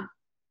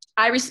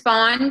 I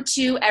respond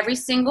to every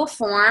single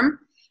form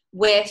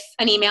with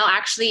an email.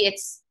 Actually,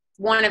 it's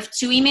one of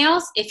 2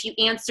 emails. If you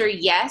answer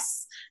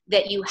yes,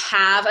 that you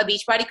have a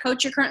Beachbody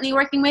coach you're currently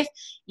working with,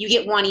 you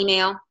get 1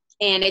 email.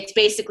 And it's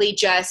basically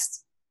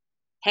just,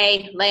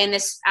 hey, laying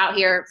this out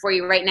here for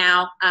you right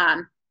now.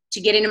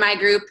 To get into my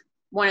group,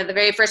 one of the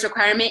very first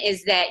requirement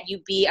is that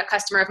you be a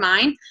customer of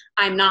mine.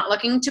 I'm not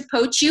looking to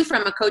poach you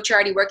from a coach you're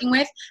already working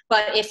with.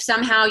 But if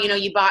somehow,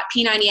 you bought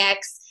P90X,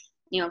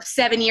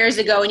 7 years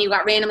ago and you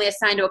got randomly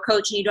assigned to a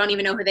coach and you don't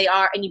even know who they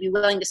are and you'd be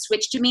willing to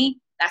switch to me,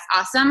 that's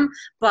awesome.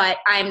 But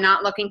I'm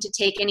not looking to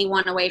take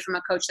anyone away from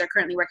a coach they're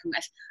currently working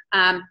with.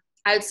 I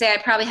would say I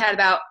probably had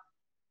about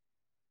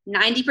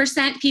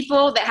 90%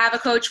 people that have a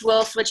coach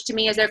will switch to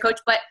me as their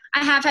coach. But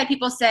I have had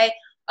people say,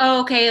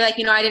 oh, okay, I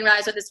didn't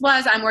realize what this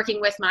was. I'm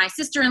working with my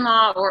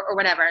sister-in-law or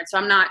whatever. So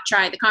I'm not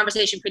trying. The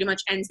conversation pretty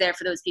much ends there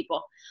for those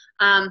people.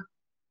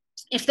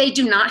 If they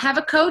do not have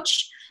a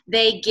coach,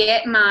 they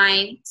get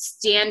my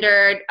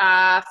standard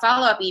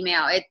follow-up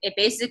email. It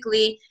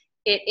basically,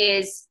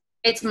 it's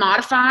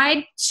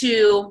modified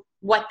to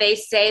what they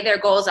say their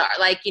goals are.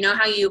 Like,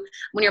 how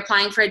when you're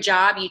applying for a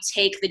job, you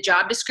take the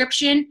job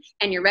description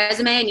and your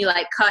resume and you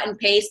cut and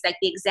paste the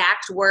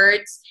exact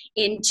words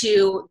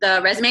into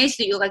the resume so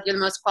that you look like you're the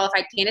most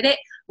qualified candidate.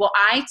 Well,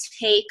 I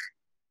take,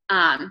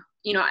 in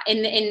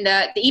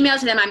the email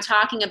to them, I'm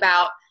talking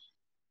about,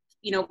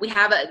 we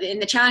have in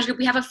the challenge group,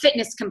 we have a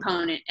fitness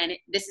component and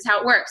this is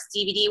how it works.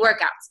 DVD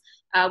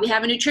workouts. We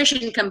have a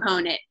nutrition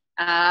component,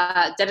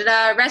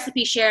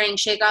 recipe sharing,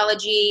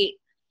 Shakeology,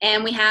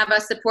 and we have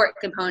a support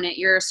component.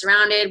 You're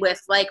surrounded with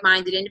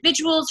like-minded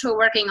individuals who are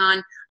working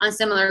on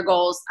similar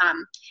goals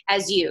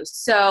as you.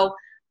 So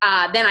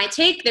then I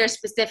take their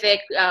specific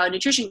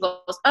nutrition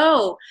goals.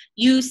 Oh,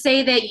 you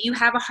say that you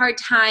have a hard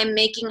time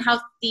making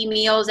healthy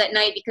meals at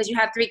night because you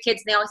have 3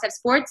 kids and they always have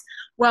sports.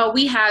 Well,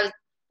 we have,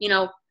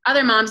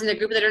 other moms in the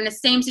group that are in the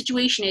same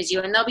situation as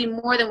you, and they'll be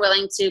more than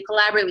willing to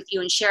collaborate with you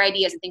and share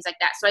ideas and things like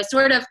that. So I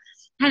sort of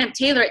kind of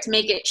tailor it to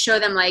make it show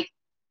them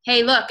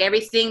hey, look,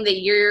 everything that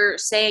you're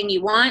saying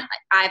you want,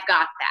 I've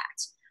got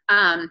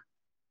that.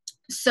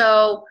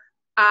 So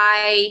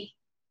I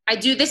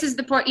do, this is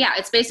the point. Yeah,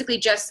 it's basically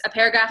just a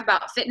paragraph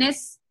about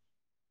fitness,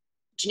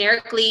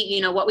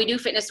 generically, what we do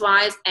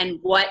fitness-wise and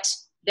what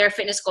their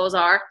fitness goals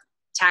are,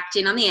 tacked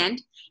in on the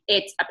end.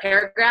 It's a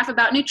paragraph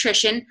about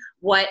nutrition,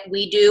 what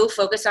we do,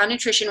 focus on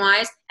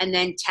nutrition-wise, and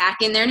then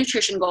tack in their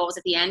nutrition goals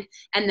at the end.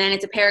 And then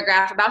it's a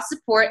paragraph about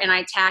support, and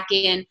I tack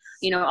in,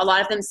 a lot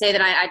of them say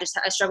that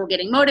I struggle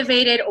getting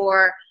motivated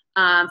or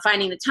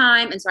finding the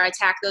time, and so I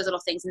tack those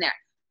little things in there.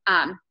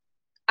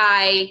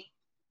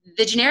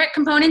 The generic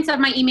components of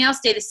my email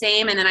stay the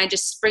same, and then I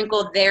just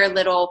sprinkle their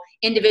little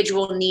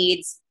individual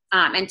needs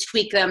and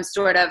tweak them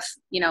sort of,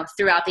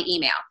 throughout the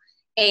email.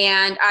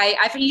 And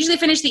I usually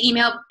finish the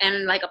email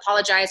and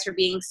apologize for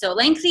being so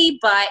lengthy,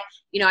 but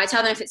I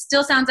tell them if it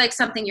still sounds like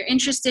something you're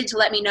interested to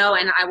let me know,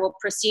 and I will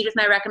proceed with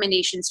my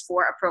recommendations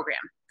for a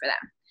program for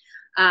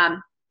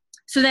them.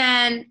 So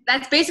then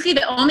that's basically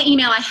the only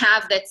email I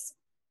have that's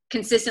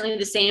consistently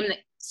the same,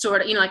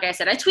 sort of, like I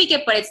said, I tweak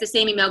it, but it's the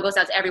same email, goes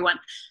out to everyone.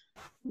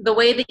 The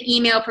way the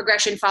email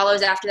progression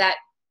follows after that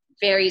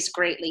varies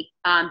greatly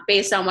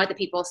based on what the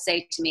people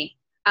say to me.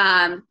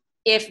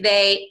 If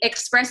they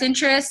express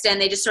interest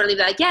and they just sort of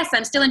leave yes,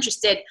 I'm still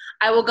interested,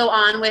 I will go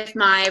on with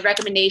my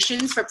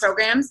recommendations for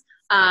programs.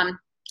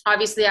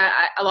 Obviously,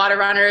 a lot of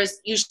runners,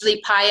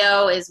 usually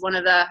PIO is one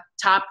of the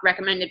top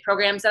recommended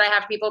programs that I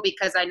have for people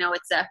because I know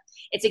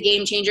it's a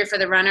game changer for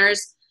the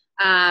runners.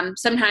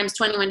 Sometimes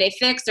 21 Day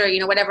Fix or,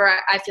 whatever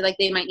I feel like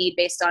they might need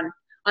based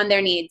on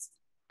their needs.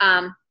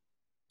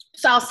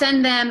 So I'll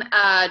send them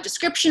a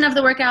description of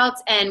the workouts.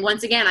 And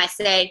once again, I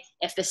say,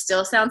 if this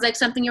still sounds like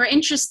something you're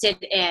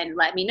interested in,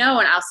 let me know.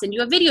 And I'll send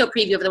you a video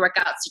preview of the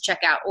workouts to check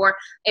out. Or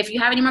if you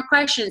have any more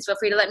questions, feel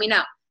free to let me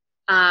know.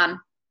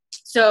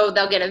 So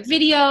they'll get a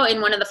video in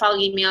one of the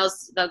following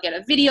emails. They'll get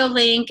a video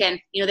link and,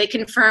 they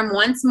confirm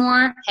once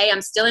more, hey,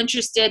 I'm still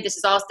interested. This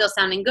is all still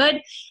sounding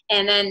good.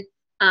 And then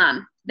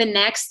the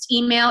next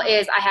email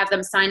is I have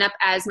them sign up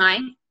as my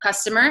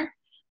customer.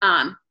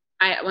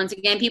 Once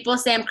again, people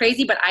say I'm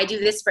crazy, but I do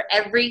this for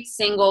every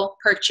single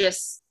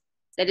purchase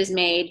that is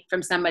made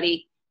from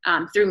somebody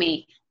through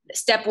me.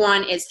 Step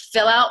 1 is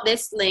fill out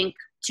this link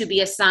to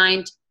be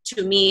assigned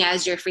to me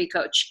as your free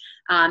coach.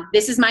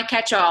 This is my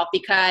catch-all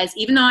because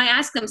even though I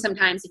ask them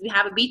sometimes, if you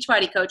have a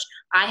Beachbody coach,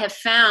 I have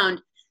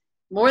found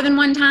more than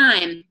one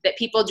time that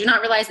people do not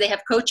realize they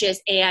have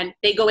coaches and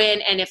they go in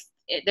and if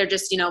they're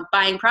just,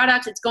 buying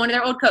products, it's going to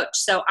their old coach.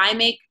 So I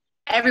make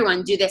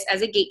everyone do this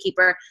as a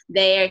gatekeeper.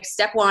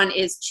 Step 1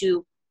 is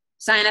to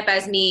sign up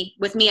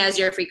with me as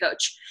your free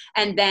coach.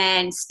 And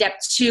then step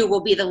 2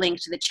 will be the link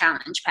to the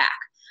challenge pack.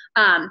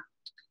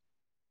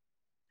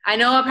 I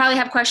know I'll probably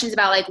have questions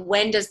about like,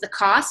 when does the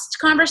cost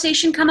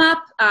conversation come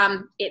up?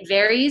 It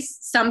varies.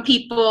 Some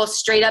people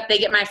straight up, they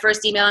get my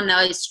first email and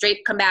they'll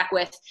straight come back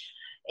with,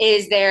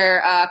 is there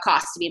a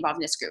cost to be involved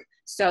in this group?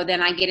 So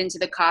then I get into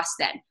the cost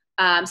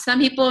then. Some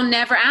people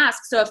never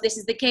ask. So if this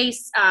is the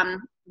case,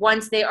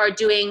 once they are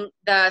doing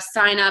the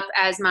sign up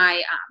as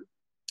my,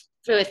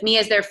 with me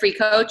as their free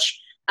coach,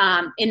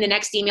 in the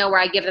next email where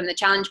I give them the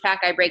challenge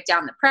pack, I break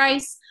down the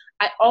price.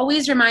 I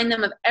always remind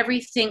them of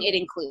everything it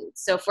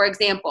includes. So for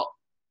example,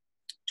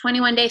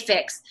 21-day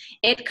fix.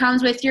 It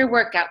comes with your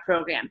workout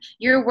program,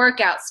 your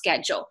workout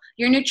schedule,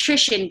 your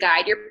nutrition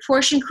guide, your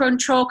portion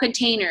control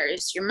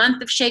containers, your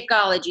month of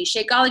Shakeology,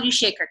 Shakeology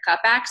Shaker Cup,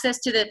 access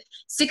to the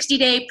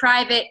 60-day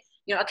private,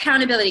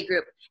 accountability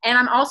group. And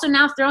I'm also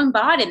now throwing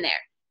BOD in there.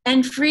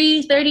 And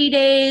free 30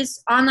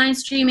 days online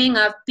streaming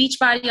of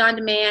Beachbody On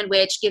Demand,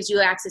 which gives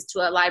you access to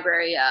a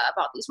library of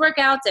all these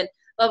workouts and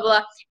blah, blah,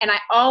 blah. And I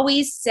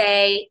always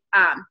say,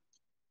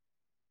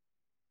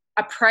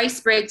 a price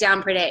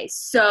breakdown per day.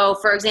 So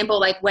for example,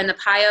 like when the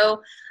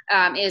PIO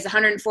is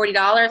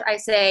 $140, I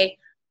say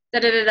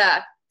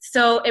da-da-da-da.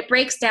 So it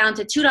breaks down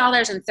to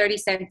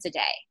 $2.30 a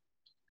day.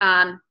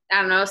 I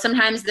don't know,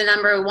 sometimes the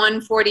number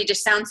 140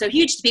 just sounds so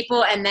huge to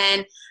people. And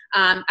then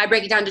I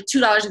break it down to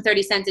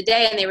 $2.30 a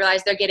day and they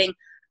realize they're getting,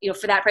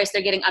 for that price,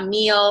 they're getting a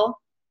meal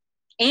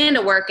and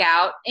a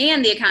workout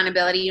and the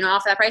accountability, all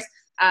for that price.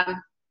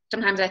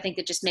 Sometimes I think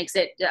it just makes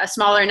it a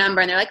smaller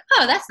number and they're like,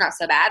 oh, that's not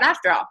so bad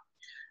after all.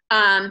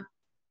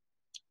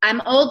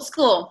 I'm old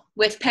school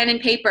with pen and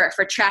paper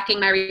for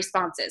tracking my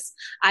responses.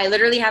 I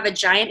literally have a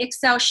giant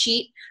Excel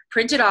sheet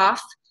printed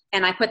off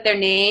and I put their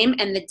name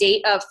and the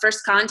date of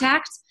first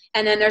contact.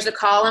 And then there's a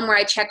column where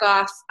I check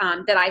off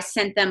that I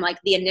sent them like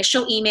the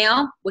initial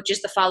email, which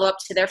is the follow-up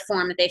to their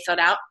form that they filled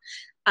out.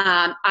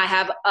 I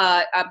have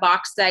a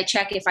box that I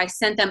check if I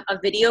sent them a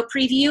video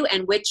preview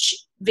and which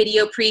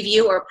video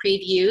preview or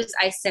previews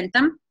I sent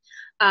them.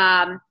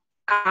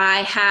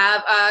 I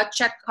have a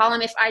check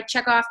column if I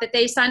check off that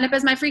they signed up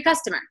as my free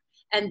customer.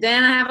 And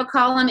then I have a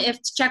column to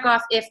check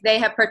off if they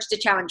have purchased a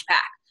challenge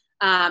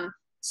pack.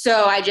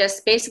 So I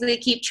just basically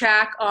keep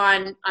track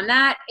on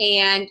that.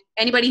 And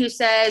anybody who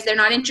says they're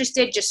not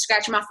interested, just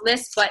scratch them off the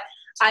list. But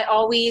I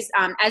always,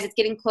 as it's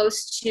getting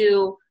close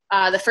to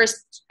the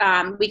first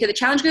week of the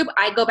challenge group,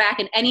 I go back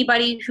and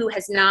anybody who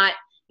has not,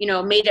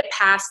 made it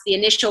past the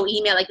initial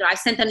email, like I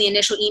sent them the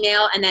initial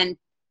email and then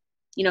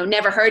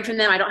never heard from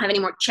them. I don't have any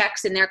more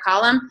checks in their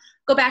column.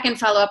 Go back and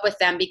follow up with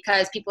them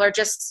because people are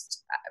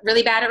just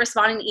really bad at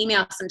responding to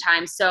emails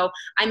sometimes. So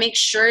I make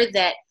sure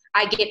that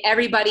I get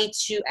everybody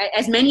to,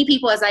 as many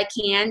people as I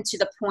can, to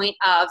the point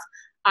of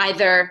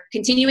either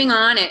continuing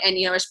on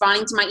and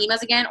responding to my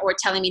emails again or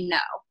telling me no.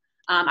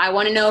 I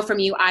want to know from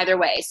you either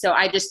way. So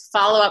I just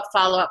follow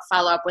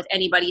up with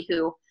anybody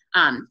who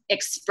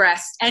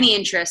expressed any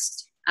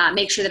interest,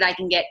 make sure that I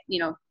can get,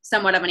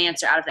 somewhat of an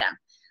answer out of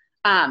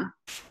them.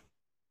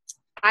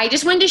 I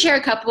just wanted to share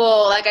a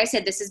couple, like I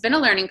said, this has been a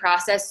learning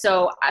process.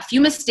 So a few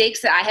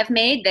mistakes that I have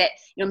made that,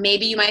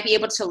 maybe you might be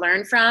able to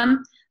learn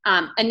from.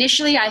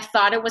 Initially, I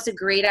thought it was a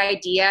great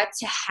idea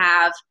to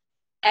have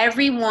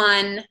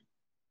everyone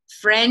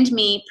friend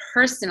me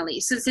personally.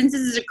 So since this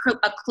is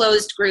a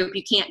closed group,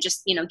 you can't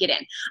just, get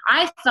in.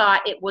 I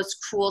thought it was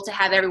cool to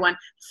have everyone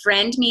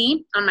friend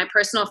me on my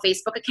personal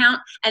Facebook account,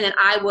 and then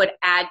I would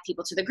add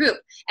people to the group.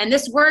 And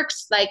this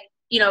works like,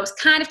 it was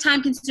kind of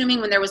time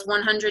consuming when there was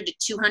 100 to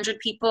 200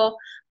 people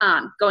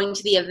going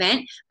to the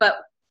event. But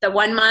the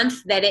 1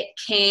 month that it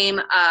came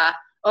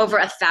over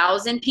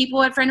 1,000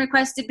 people had friend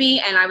requested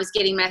me, and I was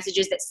getting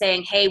messages that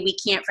saying, hey, we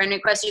can't friend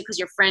request you because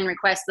your friend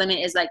request limit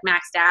is like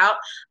maxed out.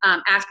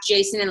 Ask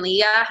Jason and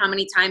Leah how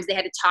many times they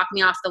had to talk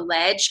me off the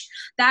ledge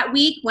that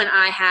week when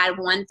I had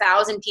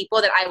 1,000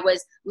 people that I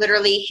was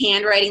literally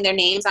handwriting their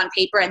names on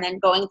paper and then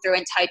going through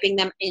and typing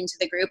them into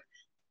the group.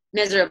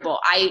 Miserable.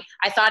 I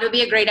thought it would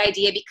be a great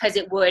idea because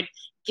it would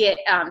get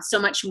so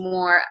much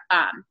more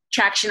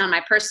traction on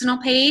my personal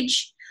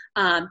page,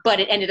 but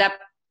it ended up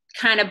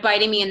kind of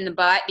biting me in the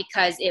butt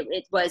because it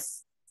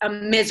was a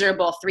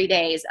miserable 3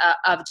 days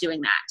of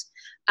doing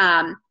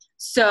that.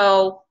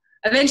 So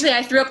eventually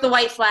I threw up the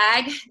white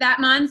flag that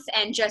month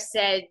and just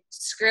said,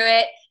 screw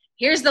it.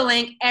 Here's the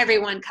link.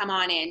 Everyone come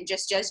on in.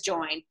 Just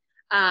join.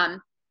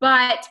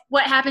 But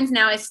what happens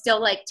now is still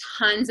like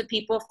tons of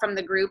people from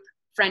the group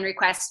friend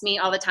request me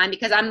all the time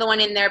because I'm the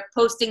one in there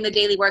posting the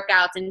daily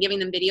workouts and giving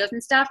them videos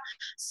and stuff.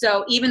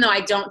 So even though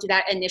I don't do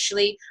that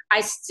initially,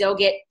 I still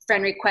get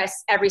friend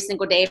requests every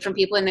single day from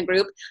people in the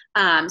group.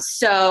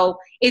 So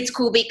it's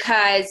cool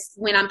because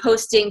when I'm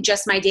posting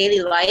just my daily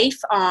life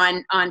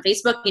on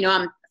Facebook,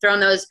 I'm throwing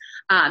those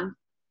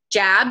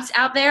jabs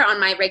out there on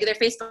my regular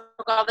Facebook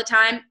all the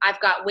time.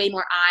 I've got way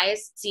more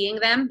eyes seeing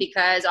them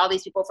because all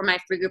these people from my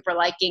free group are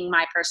liking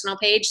my personal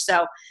page.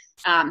 So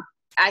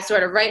I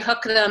sort of right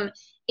hook them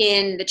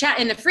in the chat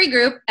in the free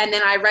group, and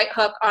then I right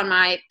hook on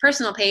my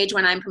personal page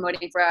when I'm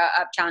promoting for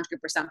a challenge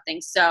group or something.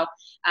 So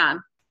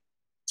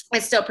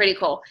it's still pretty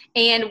cool.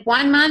 And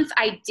 1 month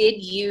I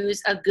did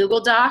use a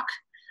Google Doc.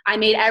 I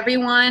made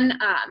everyone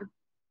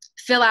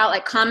fill out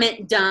like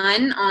comment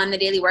done on the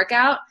daily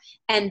workout.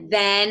 And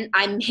then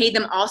I made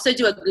them also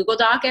do a Google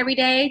Doc every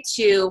day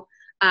to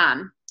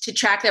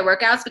track their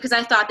workouts, because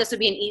I thought this would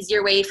be an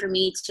easier way for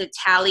me to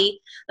tally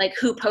like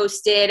who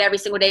posted every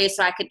single day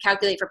so I could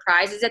calculate for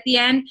prizes at the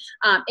end.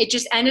 It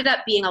just ended up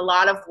being a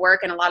lot of work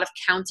and a lot of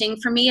counting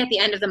for me at the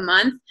end of the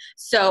month.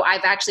 So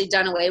I've actually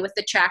done away with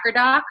the tracker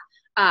doc.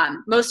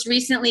 Most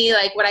recently,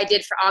 like what I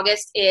did for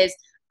August is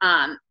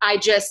I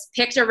just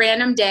picked a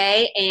random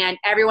day, and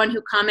everyone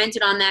who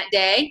commented on that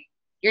day,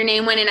 your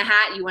name went in a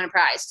hat, you win a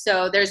prize.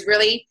 So there's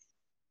really,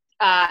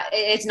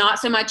 it's not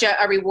so much a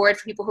reward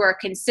for people who are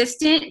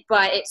consistent,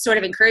 but it sort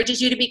of encourages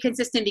you to be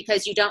consistent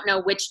because you don't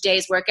know which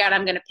day's workout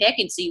I'm going to pick.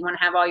 And so you want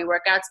to have all your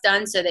workouts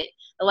done so that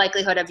the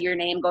likelihood of your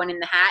name going in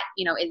the hat,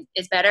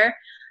 is better.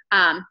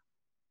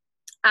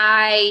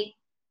 I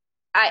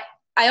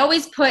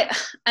always put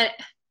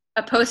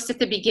a post at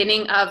the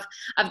beginning of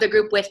the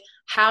group with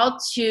how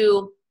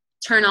to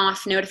turn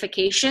off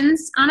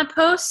notifications on a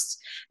post,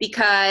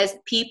 because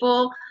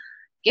people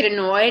get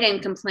annoyed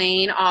and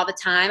complain all the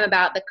time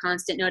about the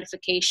constant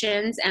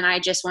notifications. And I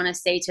just want to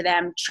say to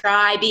them,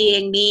 try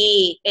being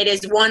me. It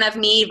is one of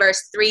me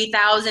versus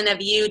 3,000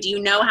 of you. Do you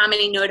know how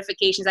many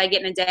notifications I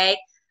get in a day?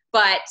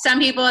 But some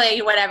people,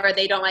 whatever,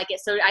 they don't like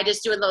it. So I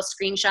just do a little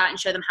screenshot and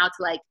show them how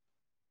to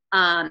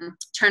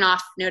turn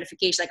off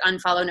notifications, like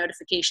unfollow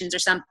notifications or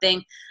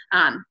something.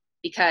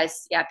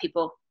 Because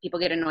people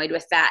get annoyed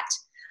with that.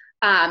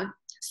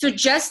 So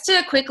just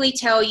to quickly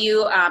tell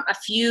you a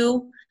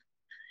few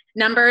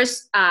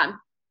numbers,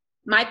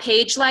 my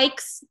page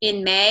likes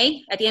in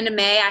May, at the end of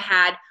May, I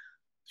had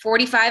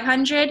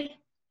 4,500.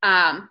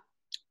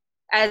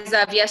 As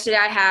of yesterday,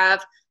 I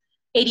have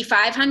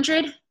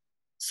 8,500.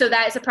 So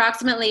that is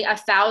approximately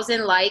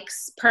 1,000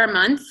 likes per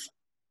month.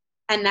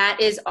 And that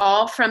is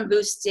all from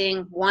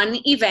boosting one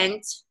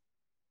event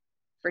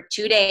for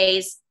 2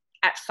 days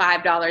at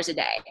 $5 a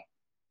day.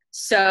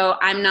 So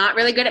I'm not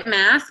really good at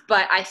math,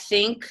 but I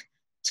think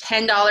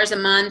 $10 a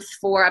month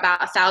for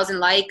about 1,000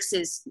 likes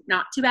is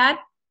not too bad.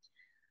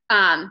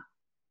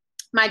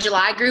 My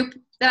July group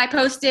that I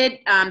posted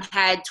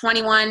had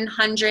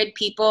 2,100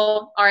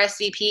 people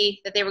RSVP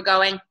that they were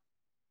going.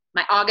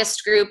 My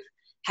August group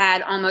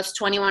had almost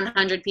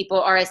 2,100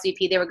 people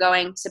RSVP they were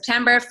going.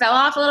 September fell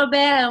off a little bit.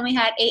 I only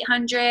had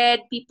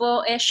 800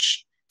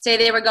 people-ish say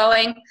they were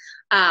going.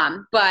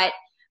 But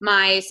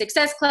my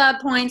Success Club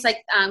points,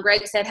 like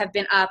Greg said, have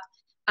been up.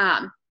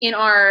 In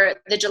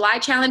the July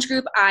challenge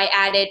group, I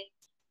added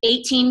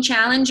 18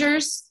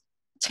 challengers.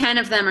 10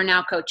 of them are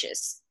now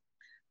coaches.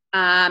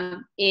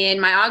 In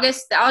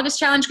the August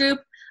challenge group,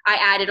 I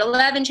added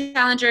 11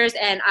 challengers,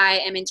 and I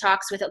am in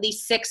talks with at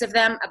least 6 of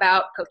them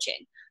about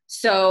coaching.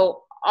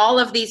 So all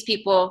of these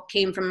people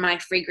came from my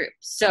free group.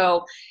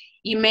 So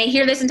you may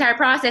hear this entire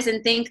process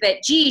and think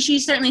that, gee, she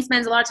certainly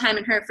spends a lot of time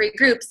in her free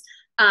groups.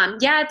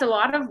 It's a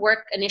lot of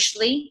work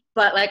initially,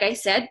 but like I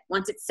said,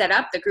 once it's set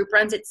up, the group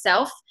runs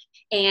itself.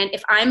 And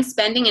if I'm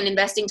spending and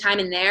investing time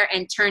in there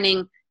and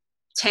turning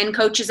 10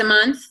 coaches a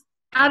month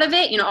out of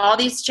it, all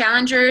these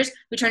challengers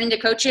who turn into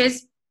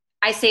coaches,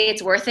 I say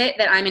it's worth it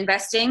that I'm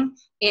investing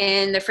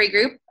in the free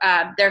group.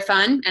 They're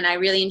fun, and I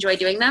really enjoy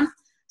doing them.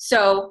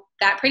 So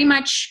that pretty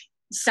much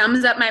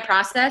sums up my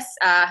process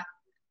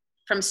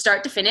from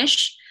start to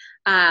finish.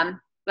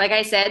 Like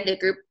I said, the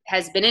group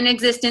has been in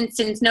existence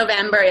since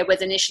November. It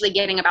was initially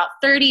getting about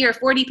 30 or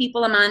 40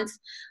 people a month.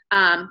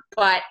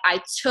 But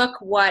I took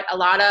what a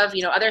lot of,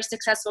 other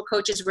successful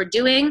coaches were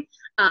doing,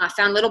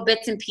 found little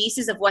bits and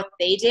pieces of what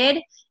they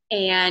did,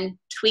 and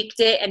tweaked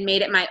it and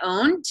made it my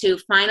own to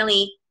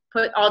finally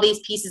put all these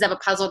pieces of a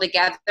puzzle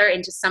together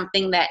into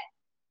something that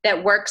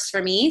works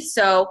for me.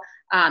 So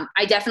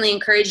I definitely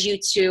encourage you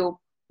to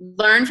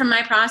learn from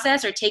my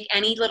process or take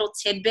any little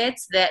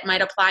tidbits that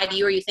might apply to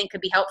you or you think could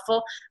be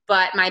helpful.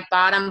 But my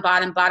bottom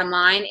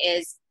line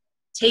is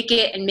take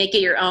it and make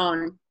it your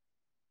own.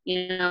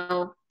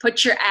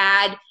 Put your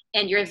ad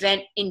and your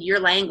event in your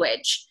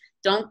language.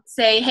 Don't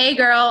say, hey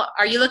girl,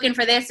 are you looking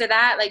for this or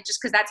that? Like, just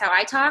because that's how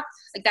I talk.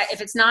 Like that,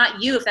 if it's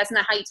not you, if that's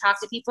not how you talk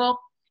to people,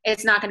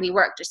 it's not going to be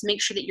work. Just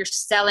make sure that you're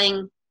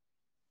selling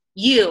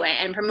you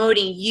and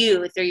promoting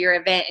you through your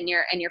event and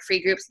your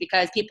free groups,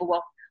 because people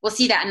will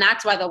see that, and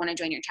that's why they'll want to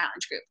join your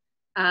challenge group.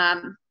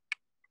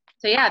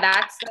 So yeah,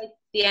 that's like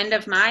the end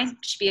of my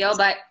spiel,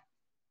 but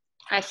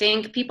I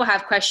think people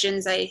have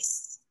questions I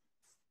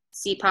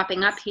see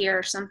popping up here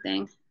or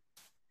something.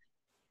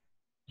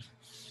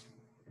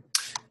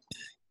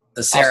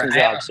 Sarah, Awesome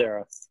job,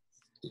 Sarah.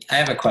 I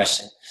have a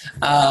question.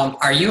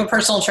 Are you a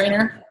personal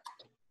trainer?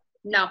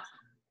 No.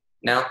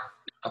 No?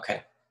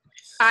 Okay.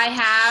 I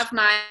have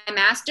my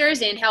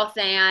master's in health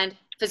and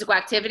physical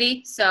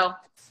activity, so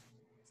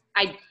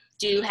I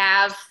do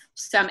have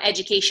some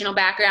educational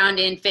background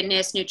in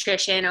fitness,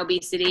 nutrition,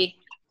 obesity,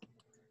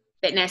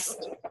 fitness.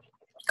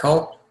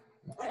 Cool.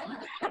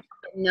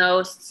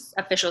 No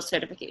official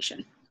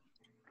certification.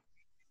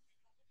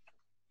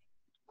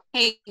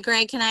 Hey,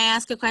 Greg, can I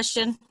ask a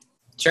question?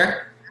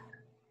 Sure.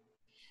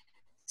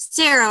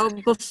 Sarah,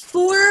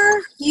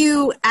 before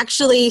you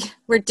actually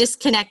were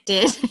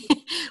disconnected,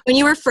 when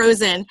you were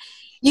frozen,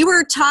 you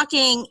were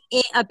talking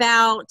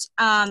about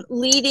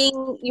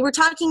you were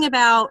talking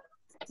about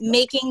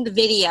making the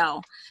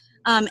video.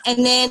 And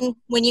then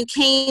when you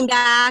came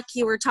back,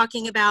 you were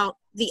talking about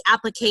the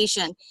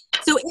application.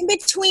 So in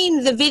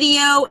between the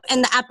video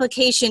and the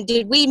application,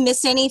 did we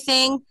miss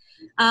anything?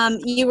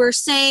 You were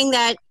saying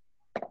that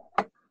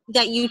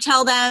you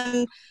tell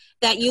them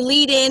that you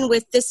lead in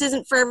with, this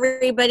isn't for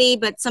everybody,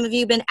 but some of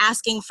you have been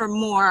asking for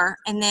more,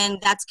 and then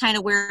that's kind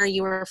of where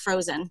you were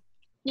frozen.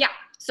 Yeah.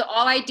 So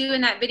all I do in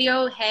that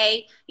video,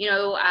 hey,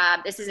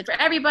 this isn't for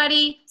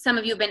everybody. Some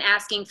of you have been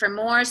asking for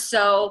more.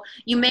 So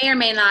you may or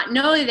may not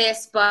know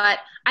this, but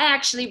I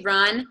actually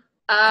run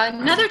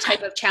another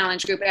type of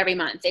challenge group every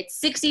month.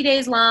 It's 60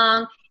 days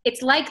long.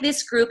 It's like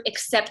this group,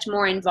 except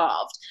more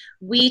involved.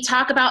 We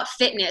talk about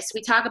fitness.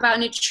 We talk about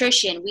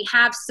nutrition. We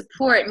have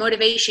support,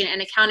 motivation,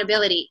 and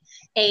accountability.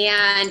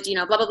 And,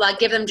 blah, blah, blah,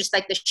 give them just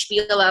like the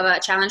spiel of a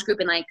challenge group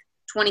in like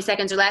 20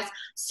 seconds or less.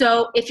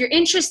 So if you're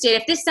interested,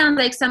 if this sounds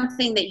like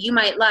something that you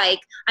might like,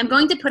 I'm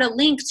going to put a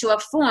link to a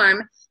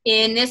form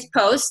in this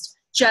post.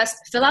 Just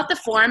fill out the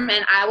form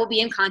and I will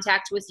be in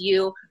contact with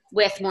you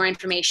with more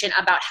information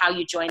about how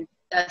you join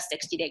the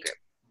 60-day group.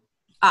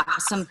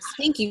 Awesome.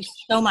 Thank you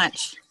so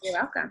much. You're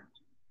welcome.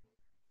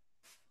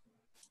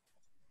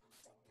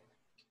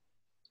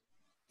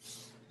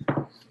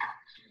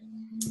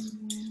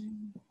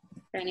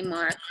 Any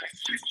more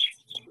questions?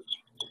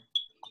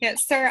 Yeah,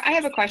 Sarah, I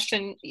have a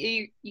question.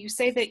 You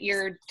say that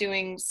you're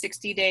doing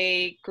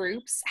 60-day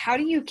groups. How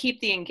do you keep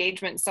the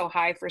engagement so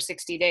high for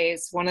 60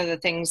 days? One of the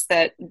things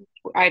that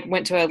I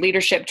went to a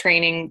leadership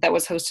training that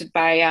was hosted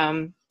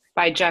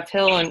by Jeff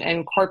Hill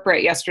and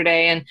corporate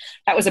yesterday, and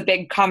that was a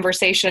big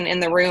conversation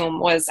in the room,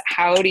 was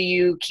how do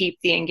you keep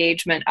the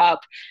engagement up?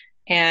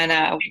 And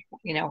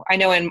I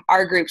know in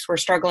our groups we're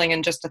struggling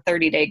in just a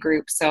 30-day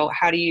group. So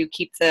how do you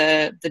keep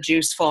the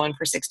juice flowing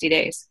for 60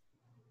 days?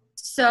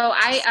 So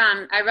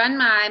I run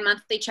my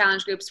monthly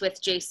challenge groups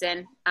with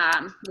Jason.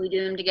 We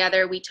do them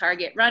together. We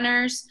target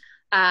runners.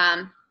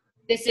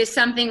 This is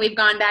something we've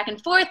gone back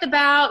and forth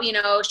about.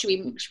 Should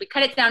we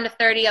cut it down to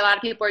 30? A lot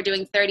of people are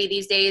doing 30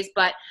 these days,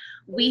 but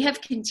we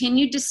have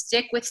continued to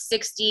stick with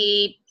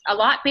 60 a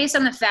lot based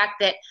on the fact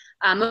that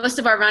most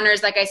of our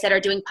runners, like I said, are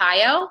doing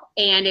PIO,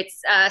 and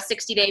it's a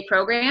 60-day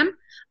program.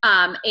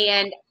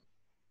 And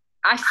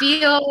I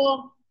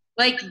feel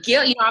like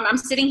guilt. I'm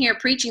sitting here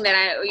preaching that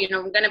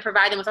I'm going to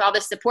provide them with all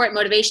the support,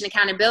 motivation,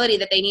 accountability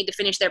that they need to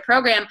finish their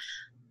program.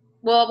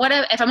 Well, what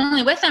if I'm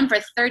only with them for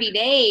 30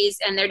 days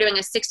and they're doing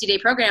a 60-day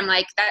program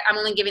like that? I'm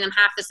only giving them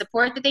half the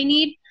support that they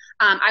need.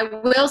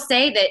 I will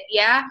say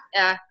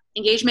that,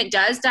 engagement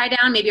does die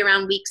down maybe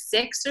around week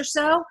 6 or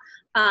so.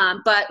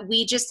 But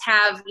we just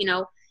have,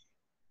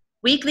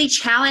 weekly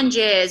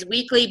challenges,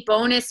 weekly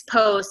bonus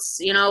posts,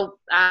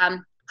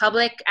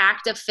 public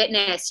active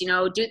fitness,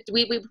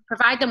 we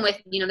provide them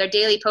with, their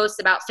daily posts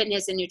about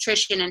fitness and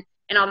nutrition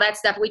and all that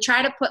stuff. We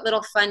try to put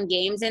little fun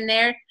games in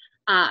there.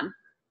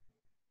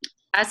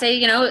 I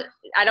say,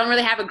 I don't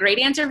really have a great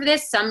answer for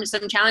this. Some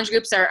challenge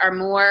groups are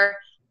more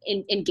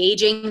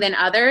engaging than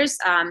others.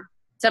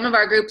 Some of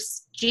our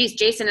groups,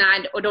 Jason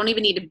and I don't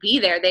even need to be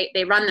there.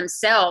 They run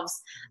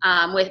themselves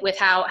with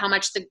how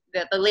much the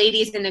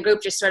ladies in the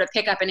group just sort of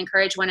pick up and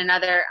encourage one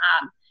another.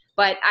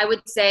 But I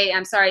would say,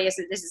 I'm sorry,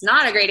 this is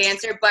not a great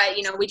answer, but,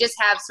 we just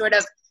have sort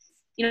of,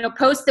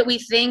 posts that we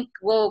think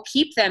will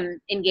keep them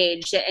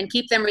engaged and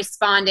keep them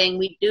responding.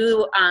 We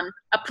do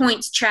a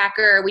points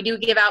tracker. We do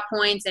give out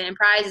points and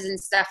prizes and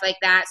stuff like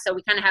that. So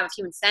we kind of have a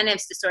few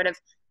incentives to sort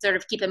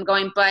of keep them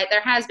going. But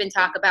there has been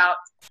talk about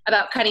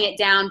cutting it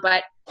down.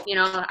 But,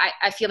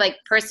 I feel like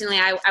personally,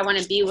 I want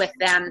to be with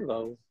them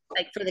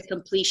like for the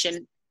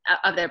completion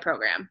of their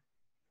program.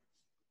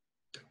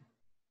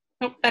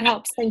 Oh, that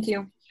helps. Thank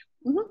you.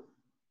 Mm-hmm.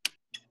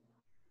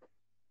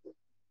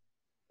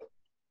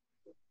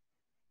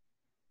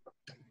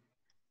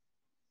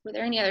 Were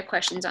there any other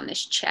questions on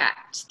this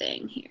chat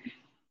thing here?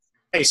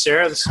 Hey,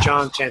 Sarah, this is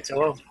John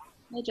Chantillo.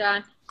 Hey,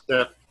 John.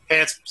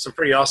 It's some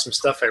pretty awesome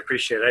stuff. I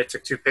appreciate it. I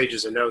took 2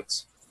 pages of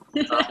notes.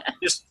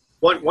 Just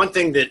one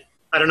thing that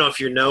I don't know if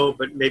you know,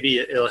 but maybe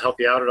it'll help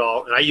you out at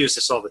all. And I use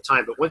this all the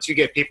time. But once you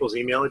get people's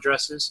email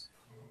addresses,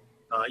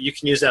 you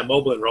can use that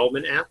mobile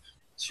enrollment app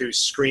to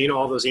screen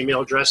all those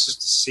email addresses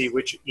to see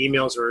which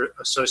emails are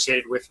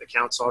associated with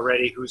accounts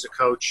already, who's a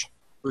coach,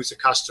 who's a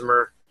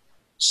customer.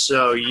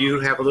 So you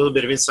have a little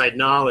bit of inside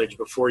knowledge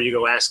before you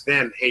go ask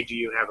them, hey, do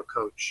you have a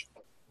coach?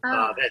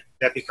 Oh.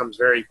 That becomes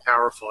very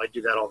powerful. I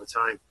do that all the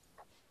time.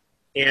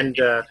 And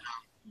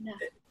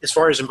as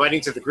far as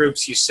inviting to the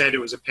groups, you said it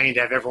was a pain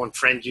to have everyone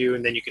friend you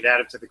and then you could add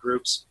them to the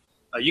groups.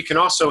 You can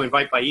also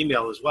invite by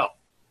email as well.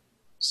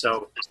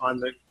 So on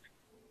the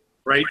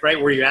right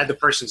where you add the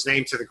person's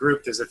name to the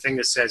group, there's a thing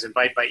that says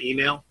invite by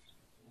email.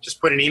 Just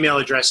put an email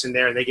address in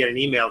there and they get an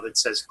email that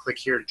says click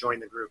here to join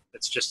the group.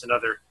 That's just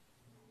another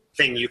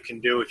thing you can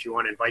do if you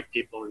want to invite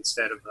people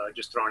instead of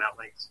just throwing out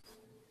links.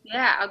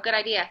 Yeah, a good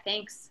idea.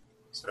 Thanks.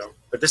 So,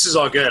 but this is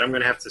all good. I'm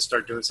going to have to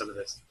start doing some of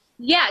this.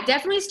 Yeah,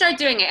 definitely start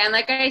doing it. And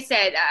like I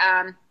said,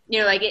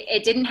 like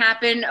it didn't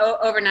happen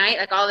overnight.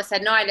 Like all of a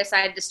sudden, no, I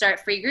decided to start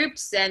free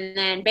groups, and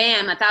then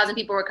bam, 1,000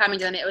 people were coming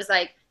to them. It was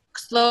like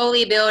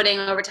slowly building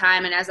over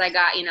time. And as I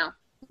got,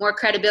 more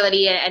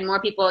credibility and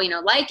more people,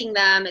 liking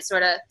them, it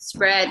sort of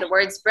spread, the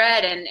word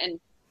spread, and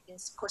it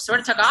sort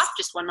of took off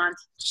just 1 month.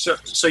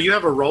 So you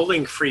have a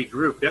rolling free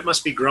group. That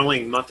must be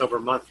growing month over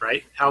month,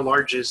 right? How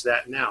large is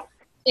that now?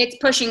 It's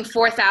pushing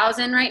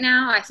 4,000 right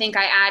now. I think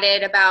I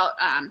added about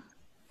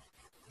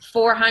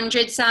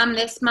 400 some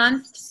this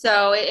month.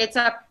 So it's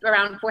up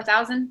around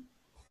 4,000.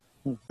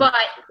 But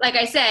like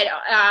I said,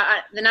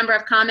 the number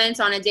of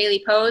comments on a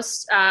daily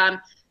post, 300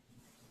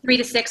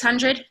 to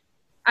 600.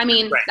 I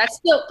mean, Right. That's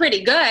still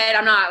pretty good.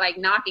 I'm not like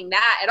knocking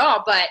that at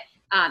all, but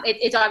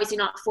it's obviously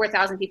not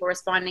 4,000 people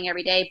responding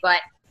every day,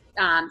 but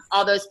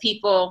all those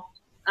people,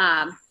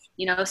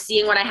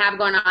 seeing what I have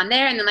going on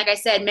there. And then, like I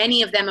said,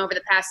 many of them over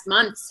the past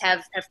months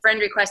have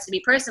friend requested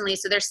me personally.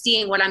 So they're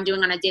seeing what I'm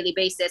doing on a daily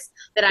basis,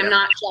 that I'm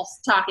not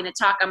just talking the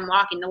talk, I'm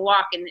walking the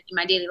walk in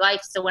my daily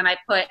life. So when I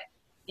put,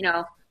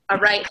 a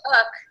right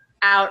hook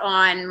out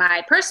on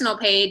my personal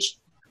page,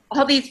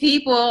 all these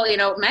people,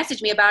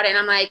 message me about it. And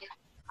I'm like,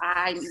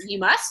 you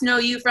must know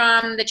you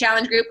from the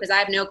challenge group, because I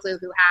have no clue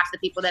who half the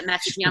people that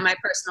message me on my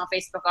personal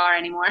Facebook are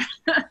anymore.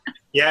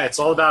 Yeah, it's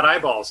all about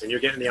eyeballs, and you're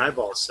getting the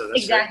eyeballs. So that's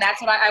Exactly. right.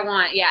 That's what I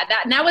want. Yeah.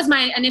 That was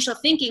my initial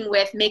thinking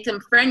with make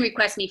them friend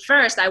request me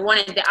first. I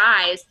wanted the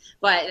eyes,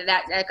 but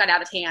that got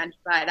out of hand.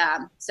 But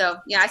so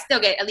yeah, I still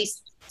get at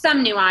least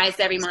some new eyes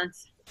every month.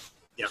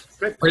 Yeah,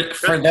 good.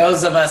 For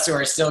those of us who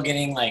are still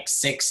getting like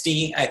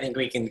 60, I think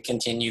we can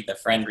continue the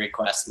friend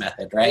request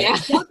method, right?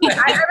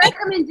 Yeah. I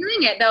recommend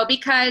doing it though,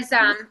 because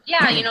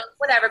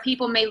whatever,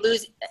 people may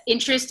lose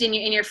interest in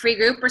your free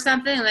group or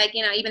something. Like,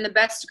 even the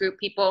best group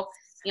people,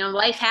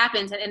 life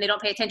happens and they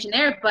don't pay attention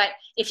there. But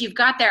if you've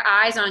got their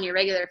eyes on your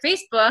regular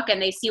Facebook and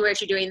they see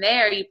what you're doing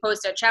there, you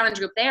post a challenge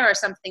group there or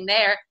something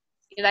there,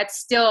 that's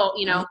still,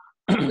 we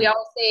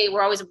always say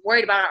we're always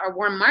worried about our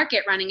warm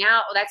market running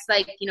out. Well, that's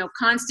like,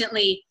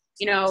 constantly,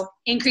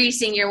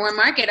 increasing your warm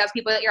market of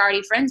people that you're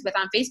already friends with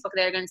on Facebook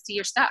that are going to see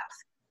your stuff.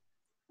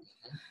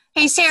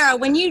 Hey, Sarah,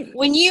 when you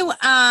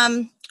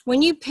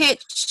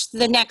pitch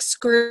the next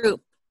group,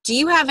 do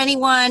you have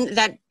anyone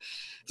that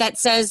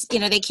says,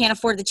 they can't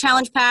afford the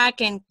challenge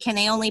pack and can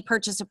they only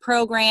purchase a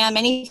program,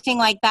 anything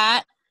like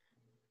that?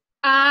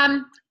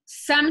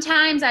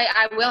 Sometimes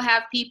I will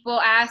have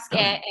people ask,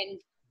 and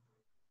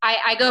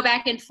I go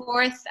back and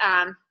forth.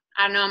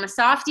 I don't know, I'm a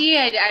softie.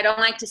 I don't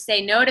like to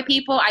say no to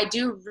people. I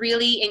do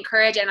really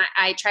encourage, and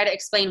I try to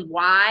explain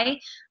why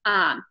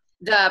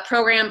the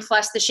program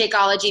plus the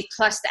Shakeology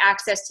plus the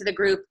access to the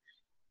group.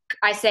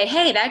 I say,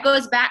 hey, that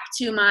goes back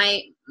to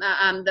my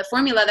the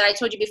formula that I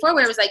told you before,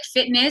 where it was like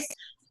fitness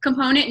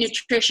component,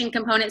 nutrition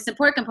component,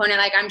 support component.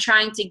 Like, I'm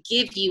trying to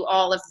give you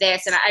all of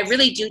this, and I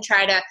really do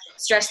try to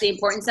stress the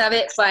importance of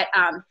it. But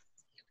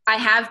I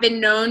have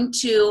been known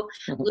to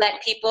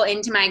let people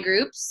into my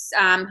groups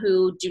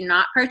who do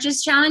not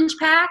purchase challenge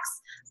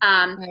packs.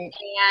 Right.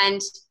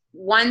 And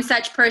one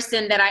such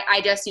person that I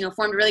just,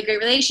 formed a really great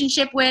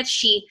relationship with,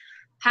 she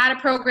had a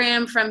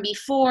program from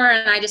before,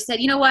 and I just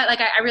said, you know what,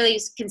 like, I really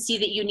can see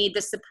that you need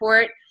the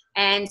support.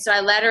 And so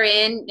I let her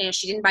in,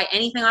 she didn't buy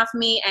anything off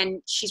me,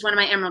 and she's one of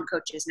my Emerald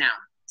coaches now.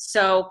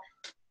 So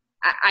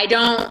I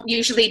don't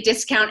usually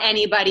discount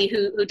anybody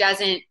who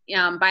doesn't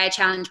buy a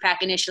challenge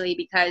pack initially,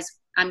 because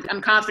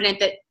I'm confident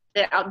that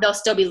they'll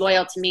still be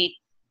loyal to me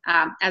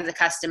as a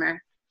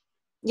customer.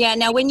 Yeah.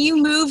 Now, when you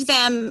move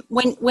them,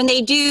 when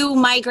they do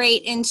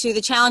migrate into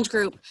the challenge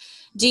group,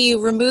 do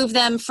you remove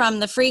them from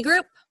the free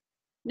group?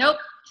 Nope.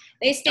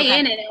 They stay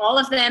in, and all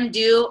of them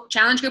do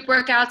challenge group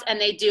workouts, and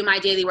they do my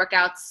daily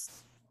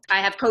workouts. I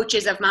have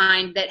coaches of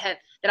mine that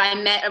I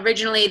met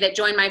originally that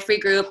joined my free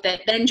group,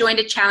 that then joined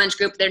a challenge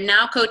group. They're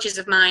now coaches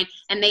of mine,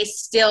 and they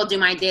still do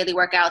my daily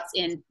workouts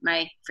in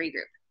my free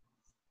group.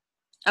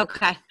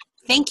 Okay.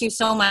 Thank you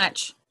so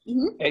much.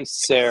 Mm-hmm. Hey,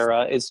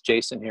 Sarah, it's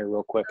Jason here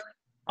real quick.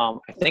 I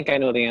think I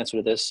know the answer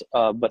to this,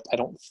 but I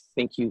don't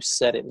think you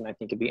said it, and I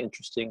think it'd be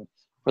interesting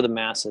for the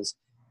masses.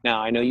 Now,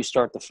 I know you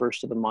start the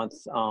first of the month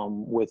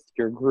with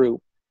your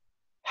group.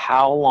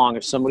 How long,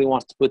 if somebody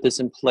wants to put this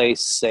in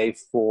place, say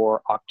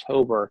for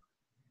October,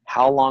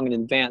 how long in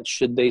advance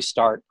should they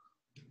start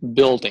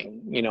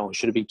building?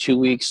 Should it be 2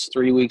 weeks,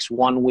 3 weeks,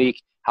 1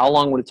 week? How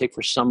long would it take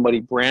for somebody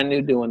brand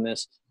new doing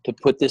this to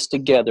put this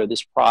together,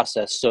 this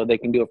process, so they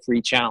can do a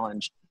free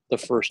challenge the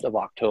 1st of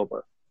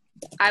October?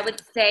 I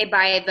would say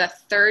by the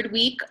 3rd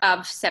week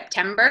of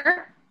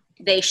September,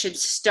 they should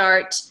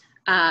start.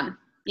 I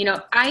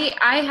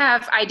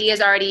have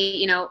ideas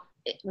already,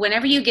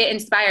 whenever you get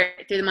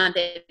inspired through the month,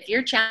 if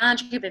your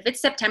challenge group, if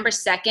it's September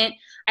 2nd,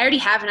 I already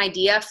have an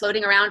idea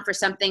floating around for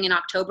something in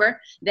October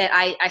that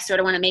I sort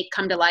of want to make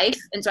come to life.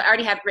 And so I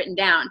already have it written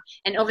down.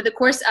 And over the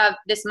course of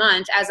this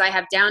month, as I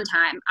have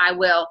downtime, I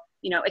will,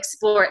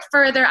 explore it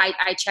further. I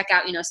check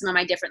out, some of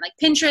my different, like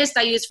Pinterest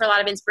I use for a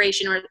lot of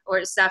inspiration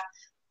or stuff.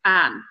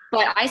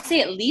 But I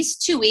say at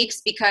least 2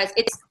 weeks, because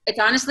it's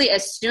honestly,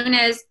 as soon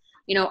as,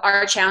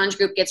 our challenge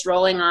group gets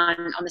rolling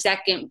on the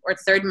 2nd or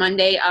 3rd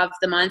Monday of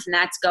the month, and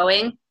that's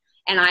going,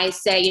 and I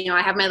say, you know,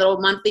 I have my little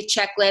monthly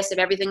checklist of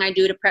everything I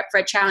do to prep for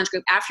a challenge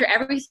group. After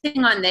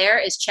everything on there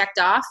is checked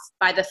off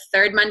by the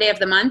third Monday of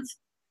the month,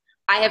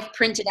 I have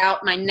printed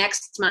out my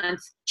next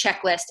month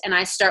checklist, and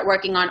I start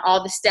working on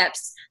all the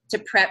steps to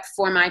prep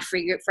for my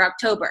free group for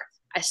October.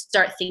 I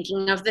start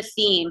thinking of the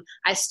theme.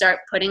 I start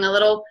putting a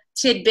little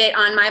tidbit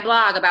on my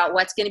blog about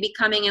what's going to be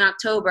coming in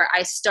October.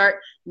 I start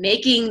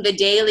making the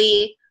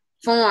daily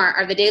form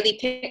or the daily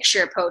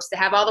picture posts to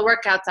have all the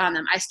workouts on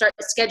them. I start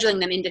scheduling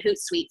them into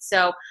Hootsuite.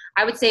 So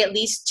I would say at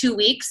least 2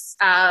 weeks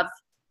of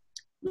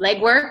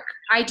legwork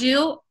I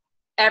do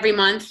every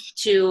month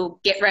to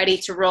get ready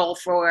to roll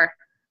for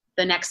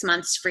the next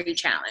month's free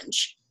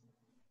challenge.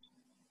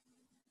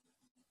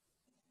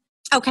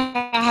 Okay,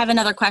 I have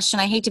another question.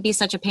 I hate to be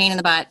such a pain in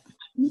the butt.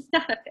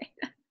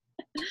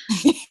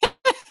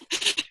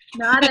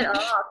 Not at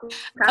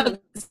all.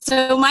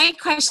 So my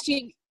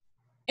question,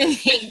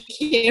 thank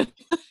you.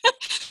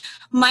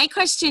 My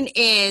question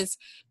is,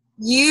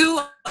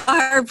 you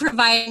are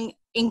providing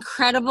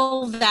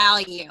incredible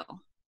value,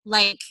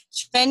 like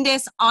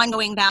tremendous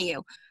ongoing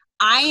value.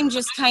 I am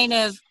just kind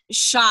of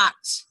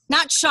shocked,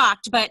 not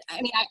shocked, but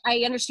I mean, I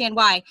understand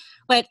why,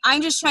 but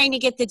I'm just trying to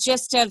get the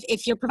gist of,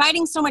 if you're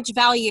providing so much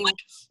value,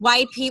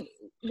 why people,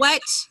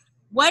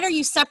 what are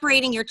you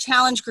separating your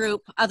challenge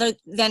group other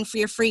than for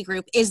your free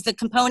group? Is the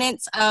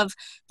components of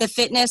the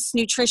fitness,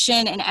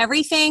 nutrition, and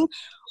everything?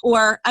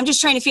 Or I'm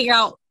just trying to figure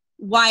out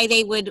why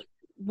they would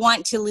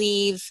want to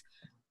leave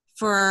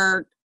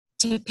to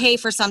pay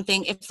for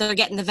something if they're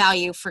getting the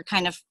value for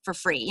kind of for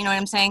free. You know what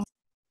I'm saying?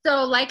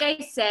 So like I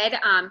said,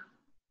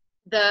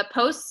 the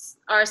posts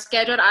are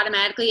scheduled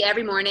automatically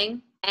every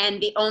morning, and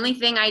the only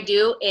thing I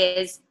do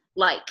is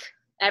like.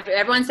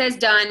 Everyone says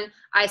done,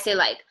 I say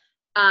like.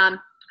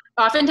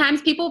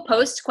 Oftentimes people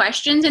post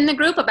questions in the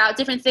group about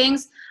different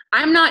things.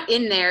 I'm not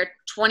in there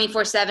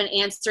 24/7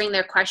 answering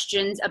their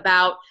questions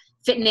about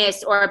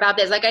fitness or about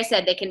this. Like I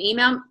said, they can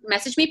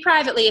message me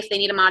privately if they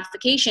need a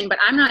modification, but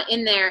I'm not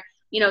in there,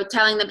 you know,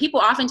 telling them. People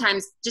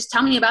oftentimes just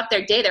tell me about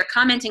their day. They're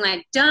commenting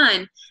like,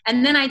 done.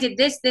 And then I did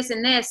this, this,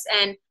 and this,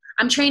 and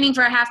I'm training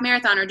for a half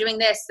marathon or doing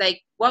this.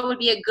 Like, what would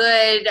be a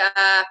good,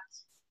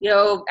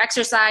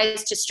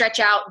 exercise to stretch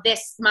out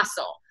this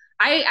muscle?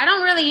 I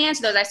don't really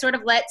answer those. I sort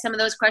of let some of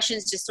those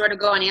questions just sort of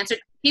go unanswered.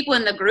 People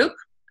in the group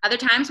other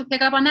times will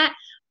pick up on that.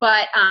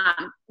 But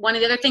one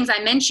of the other things I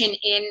mentioned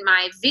in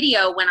my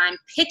video when I'm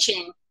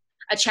pitching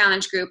a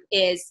challenge group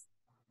is,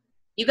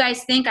 you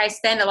guys think I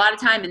spend a lot of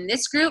time in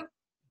this group?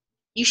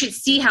 You should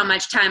see how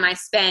much time I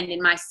spend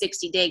in my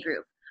 60-day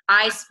group.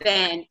 I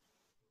spend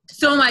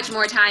so much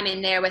more time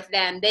in there with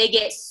them. They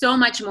get so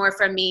much more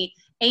from me.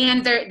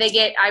 And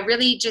I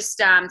really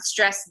just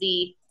stress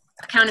the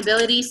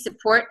accountability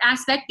support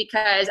aspect,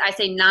 because I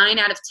say 9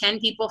 out of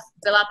 10 people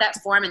fill out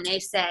that form and they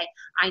say,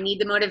 I need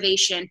the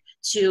motivation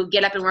to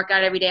get up and work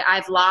out every day.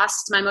 I've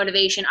lost my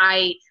motivation.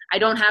 I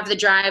don't have the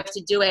drive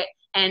to do it.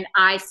 And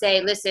I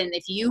say, listen,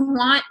 if you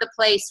want the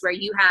place where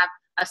you have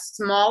a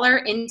smaller,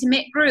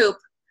 intimate group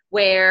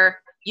where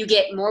you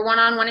get more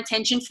one-on-one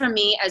attention from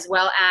me as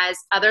well as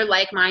other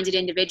like-minded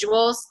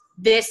individuals,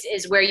 this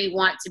is where you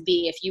want to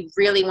be if you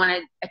really want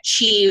to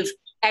achieve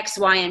X,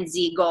 Y, and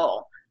Z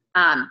goal.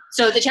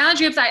 So the challenge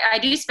groups, I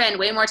do spend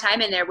way more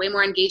time in there, way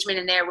more engagement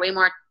in there, way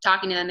more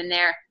talking to them in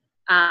there.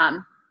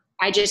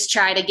 I just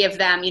try to give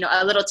them,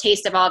 a little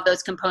taste of all of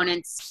those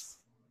components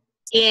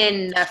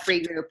in the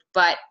free group.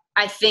 But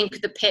I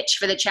think the pitch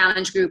for the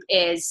challenge group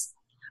is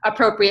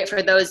appropriate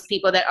for those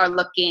people that are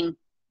looking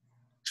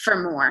for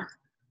more.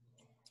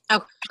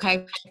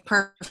 Okay,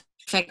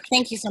 perfect.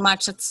 Thank you so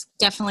much. That's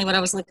definitely what I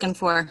was looking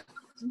for.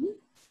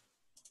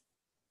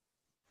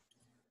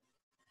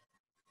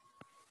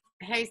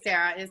 Hey,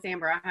 Sarah, it's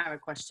Amber. I have a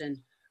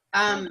question.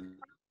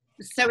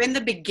 So in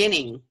the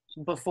beginning,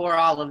 before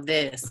all of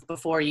this,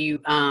 before you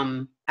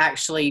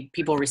actually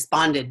people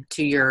responded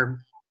to your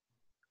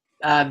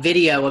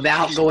video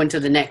about going to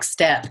the next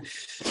step.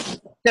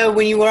 So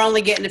when you were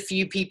only getting a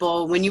few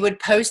people, when you would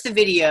post the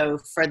video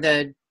for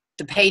the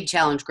paid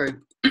challenge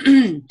group,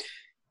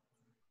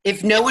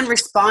 if no one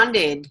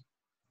responded,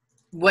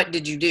 what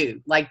did you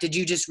do? Like, did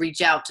you just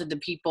reach out to the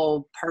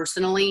people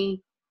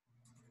personally?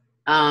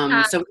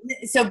 So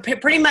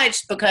pretty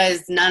much,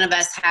 because none of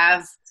us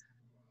have,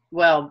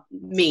 well,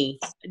 me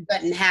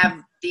doesn't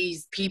have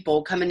these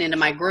people coming into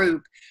my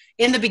group.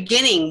 In the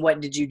beginning,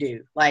 what did you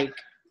do? Like,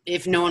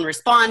 if no one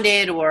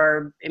responded,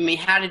 or,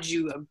 how did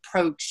you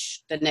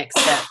approach the next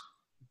step?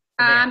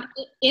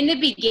 In the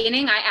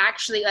beginning, I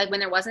actually, when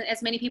there wasn't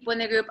as many people in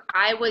the group,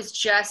 I was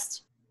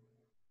just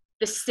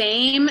the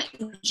same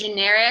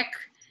generic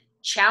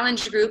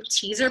challenge group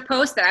teaser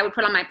post that I would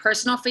put on my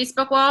personal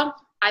Facebook wall,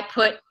 I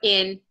put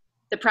in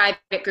the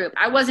private group.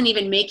 I wasn't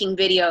even making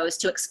videos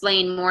to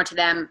explain more to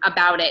them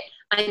about it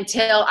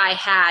until I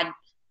had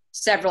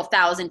several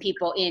thousand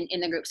people in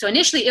the group. So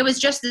initially it was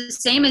just the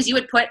same as you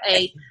would put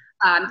a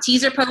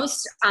teaser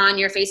post on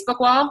your Facebook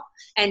wall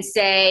and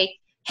say,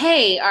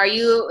 hey, are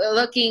you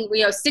looking,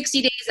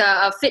 60 days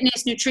of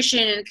fitness,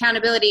 nutrition, and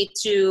accountability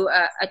to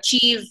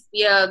achieve,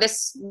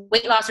 this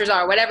weight loss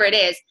result, or whatever it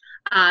is.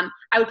 I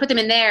would put them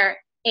in there.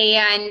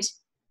 And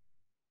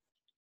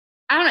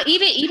I don't know,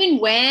 even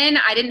when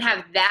I didn't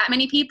have that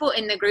many people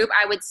in the group,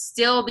 I would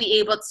still be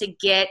able to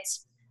get,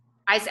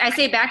 I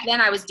say back then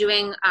I was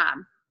doing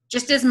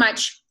just as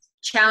much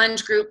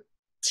challenge group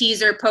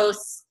teaser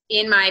posts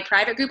in my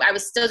private group. I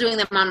was still doing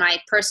them on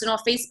my personal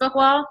Facebook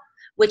wall,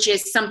 which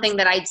is something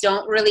that I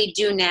don't really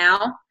do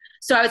now.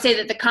 So I would say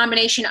that the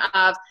combination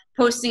of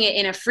posting it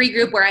in a free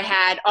group where I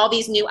had all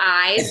these new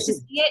eyes to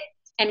see it,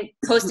 and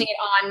posting it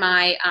on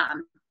my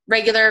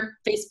regular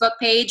Facebook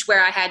page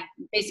where I had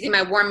basically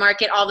my warm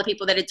market, all the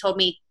people that had told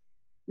me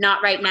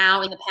not right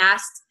now in the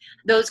past,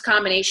 those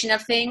combination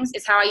of things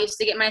is how I used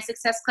to get my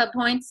Success Club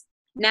points.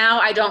 Now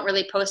I don't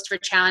really post for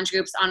challenge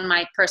groups on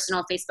my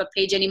personal Facebook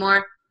page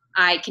anymore.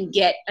 I can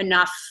get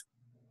enough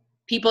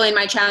people in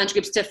my challenge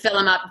groups to fill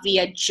them up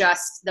via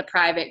just the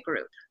private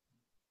group,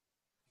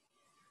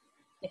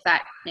 if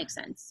that makes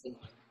sense.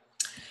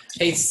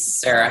 Hey,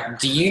 Sarah,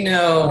 do you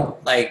know,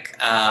 like,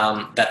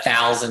 the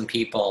 1,000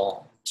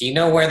 people, do you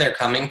know where they're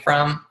coming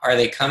from? Are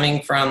they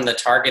coming from the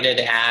targeted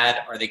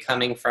ad? Are they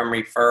coming from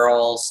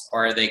referrals?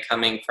 Or are they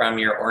coming from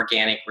your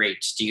organic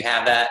reach? Do you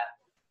have that?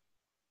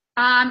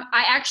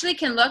 I actually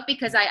can look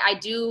because I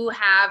do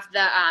have the,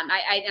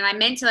 and I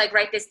meant to like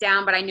write this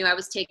down, but I knew I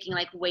was taking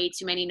like way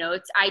too many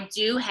notes. I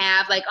do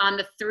have like on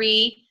the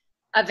 3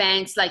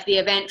 events, like the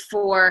event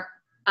for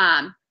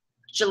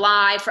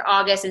July, for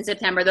August and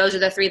September, those are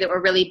the 3 that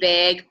were really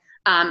big.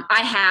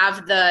 I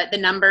have the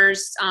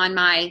numbers on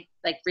my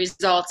like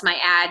results, my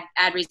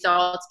ad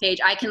results page.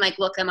 I can like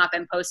look them up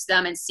and post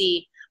them and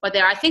see what they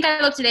are. I think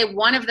I looked today,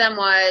 one of them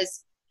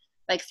was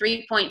like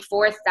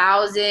 3.4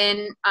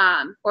 thousand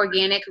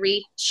organic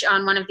reach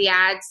on one of the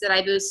ads that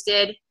I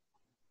boosted.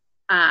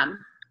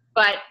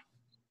 But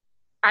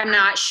I'm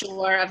not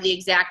sure of the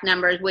exact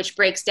numbers, which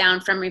breaks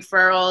down from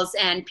referrals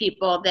and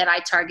people that I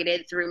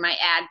targeted through my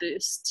ad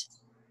boost.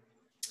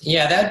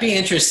 Yeah, that'd be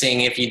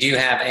interesting if you do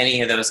have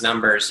any of those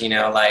numbers, you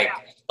know, like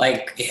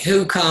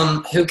who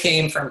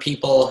came from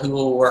people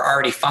who were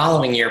already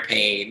following your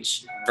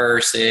page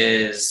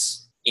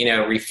versus, you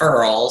know,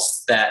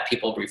 referrals that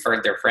people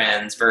referred their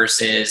friends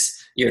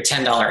versus your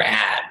 $10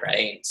 ad,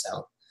 right?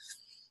 So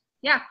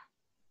yeah,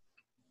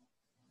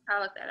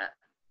 I'll look that up.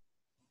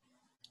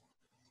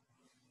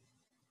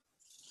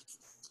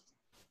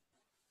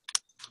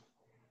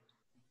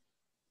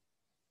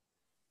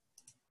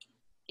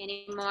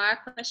 Any more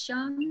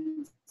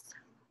questions?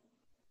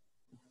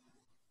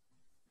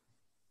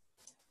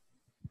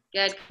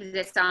 Good, because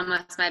it's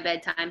almost my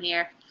bedtime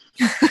here.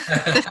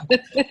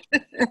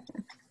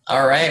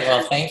 All right.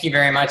 Well, thank you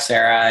very much,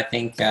 Sarah. I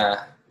think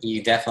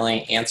you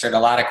definitely answered a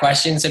lot of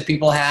questions that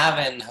people have,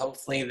 and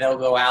hopefully they'll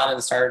go out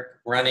and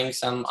start running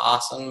some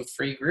awesome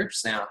free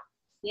groups now.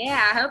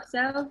 Yeah, I hope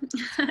so.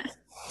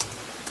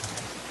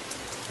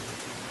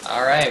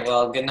 All right.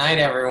 Well, good night,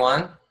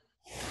 everyone.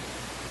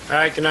 All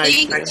right, good night.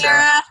 Thanks,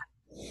 Sarah.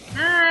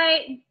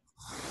 Night.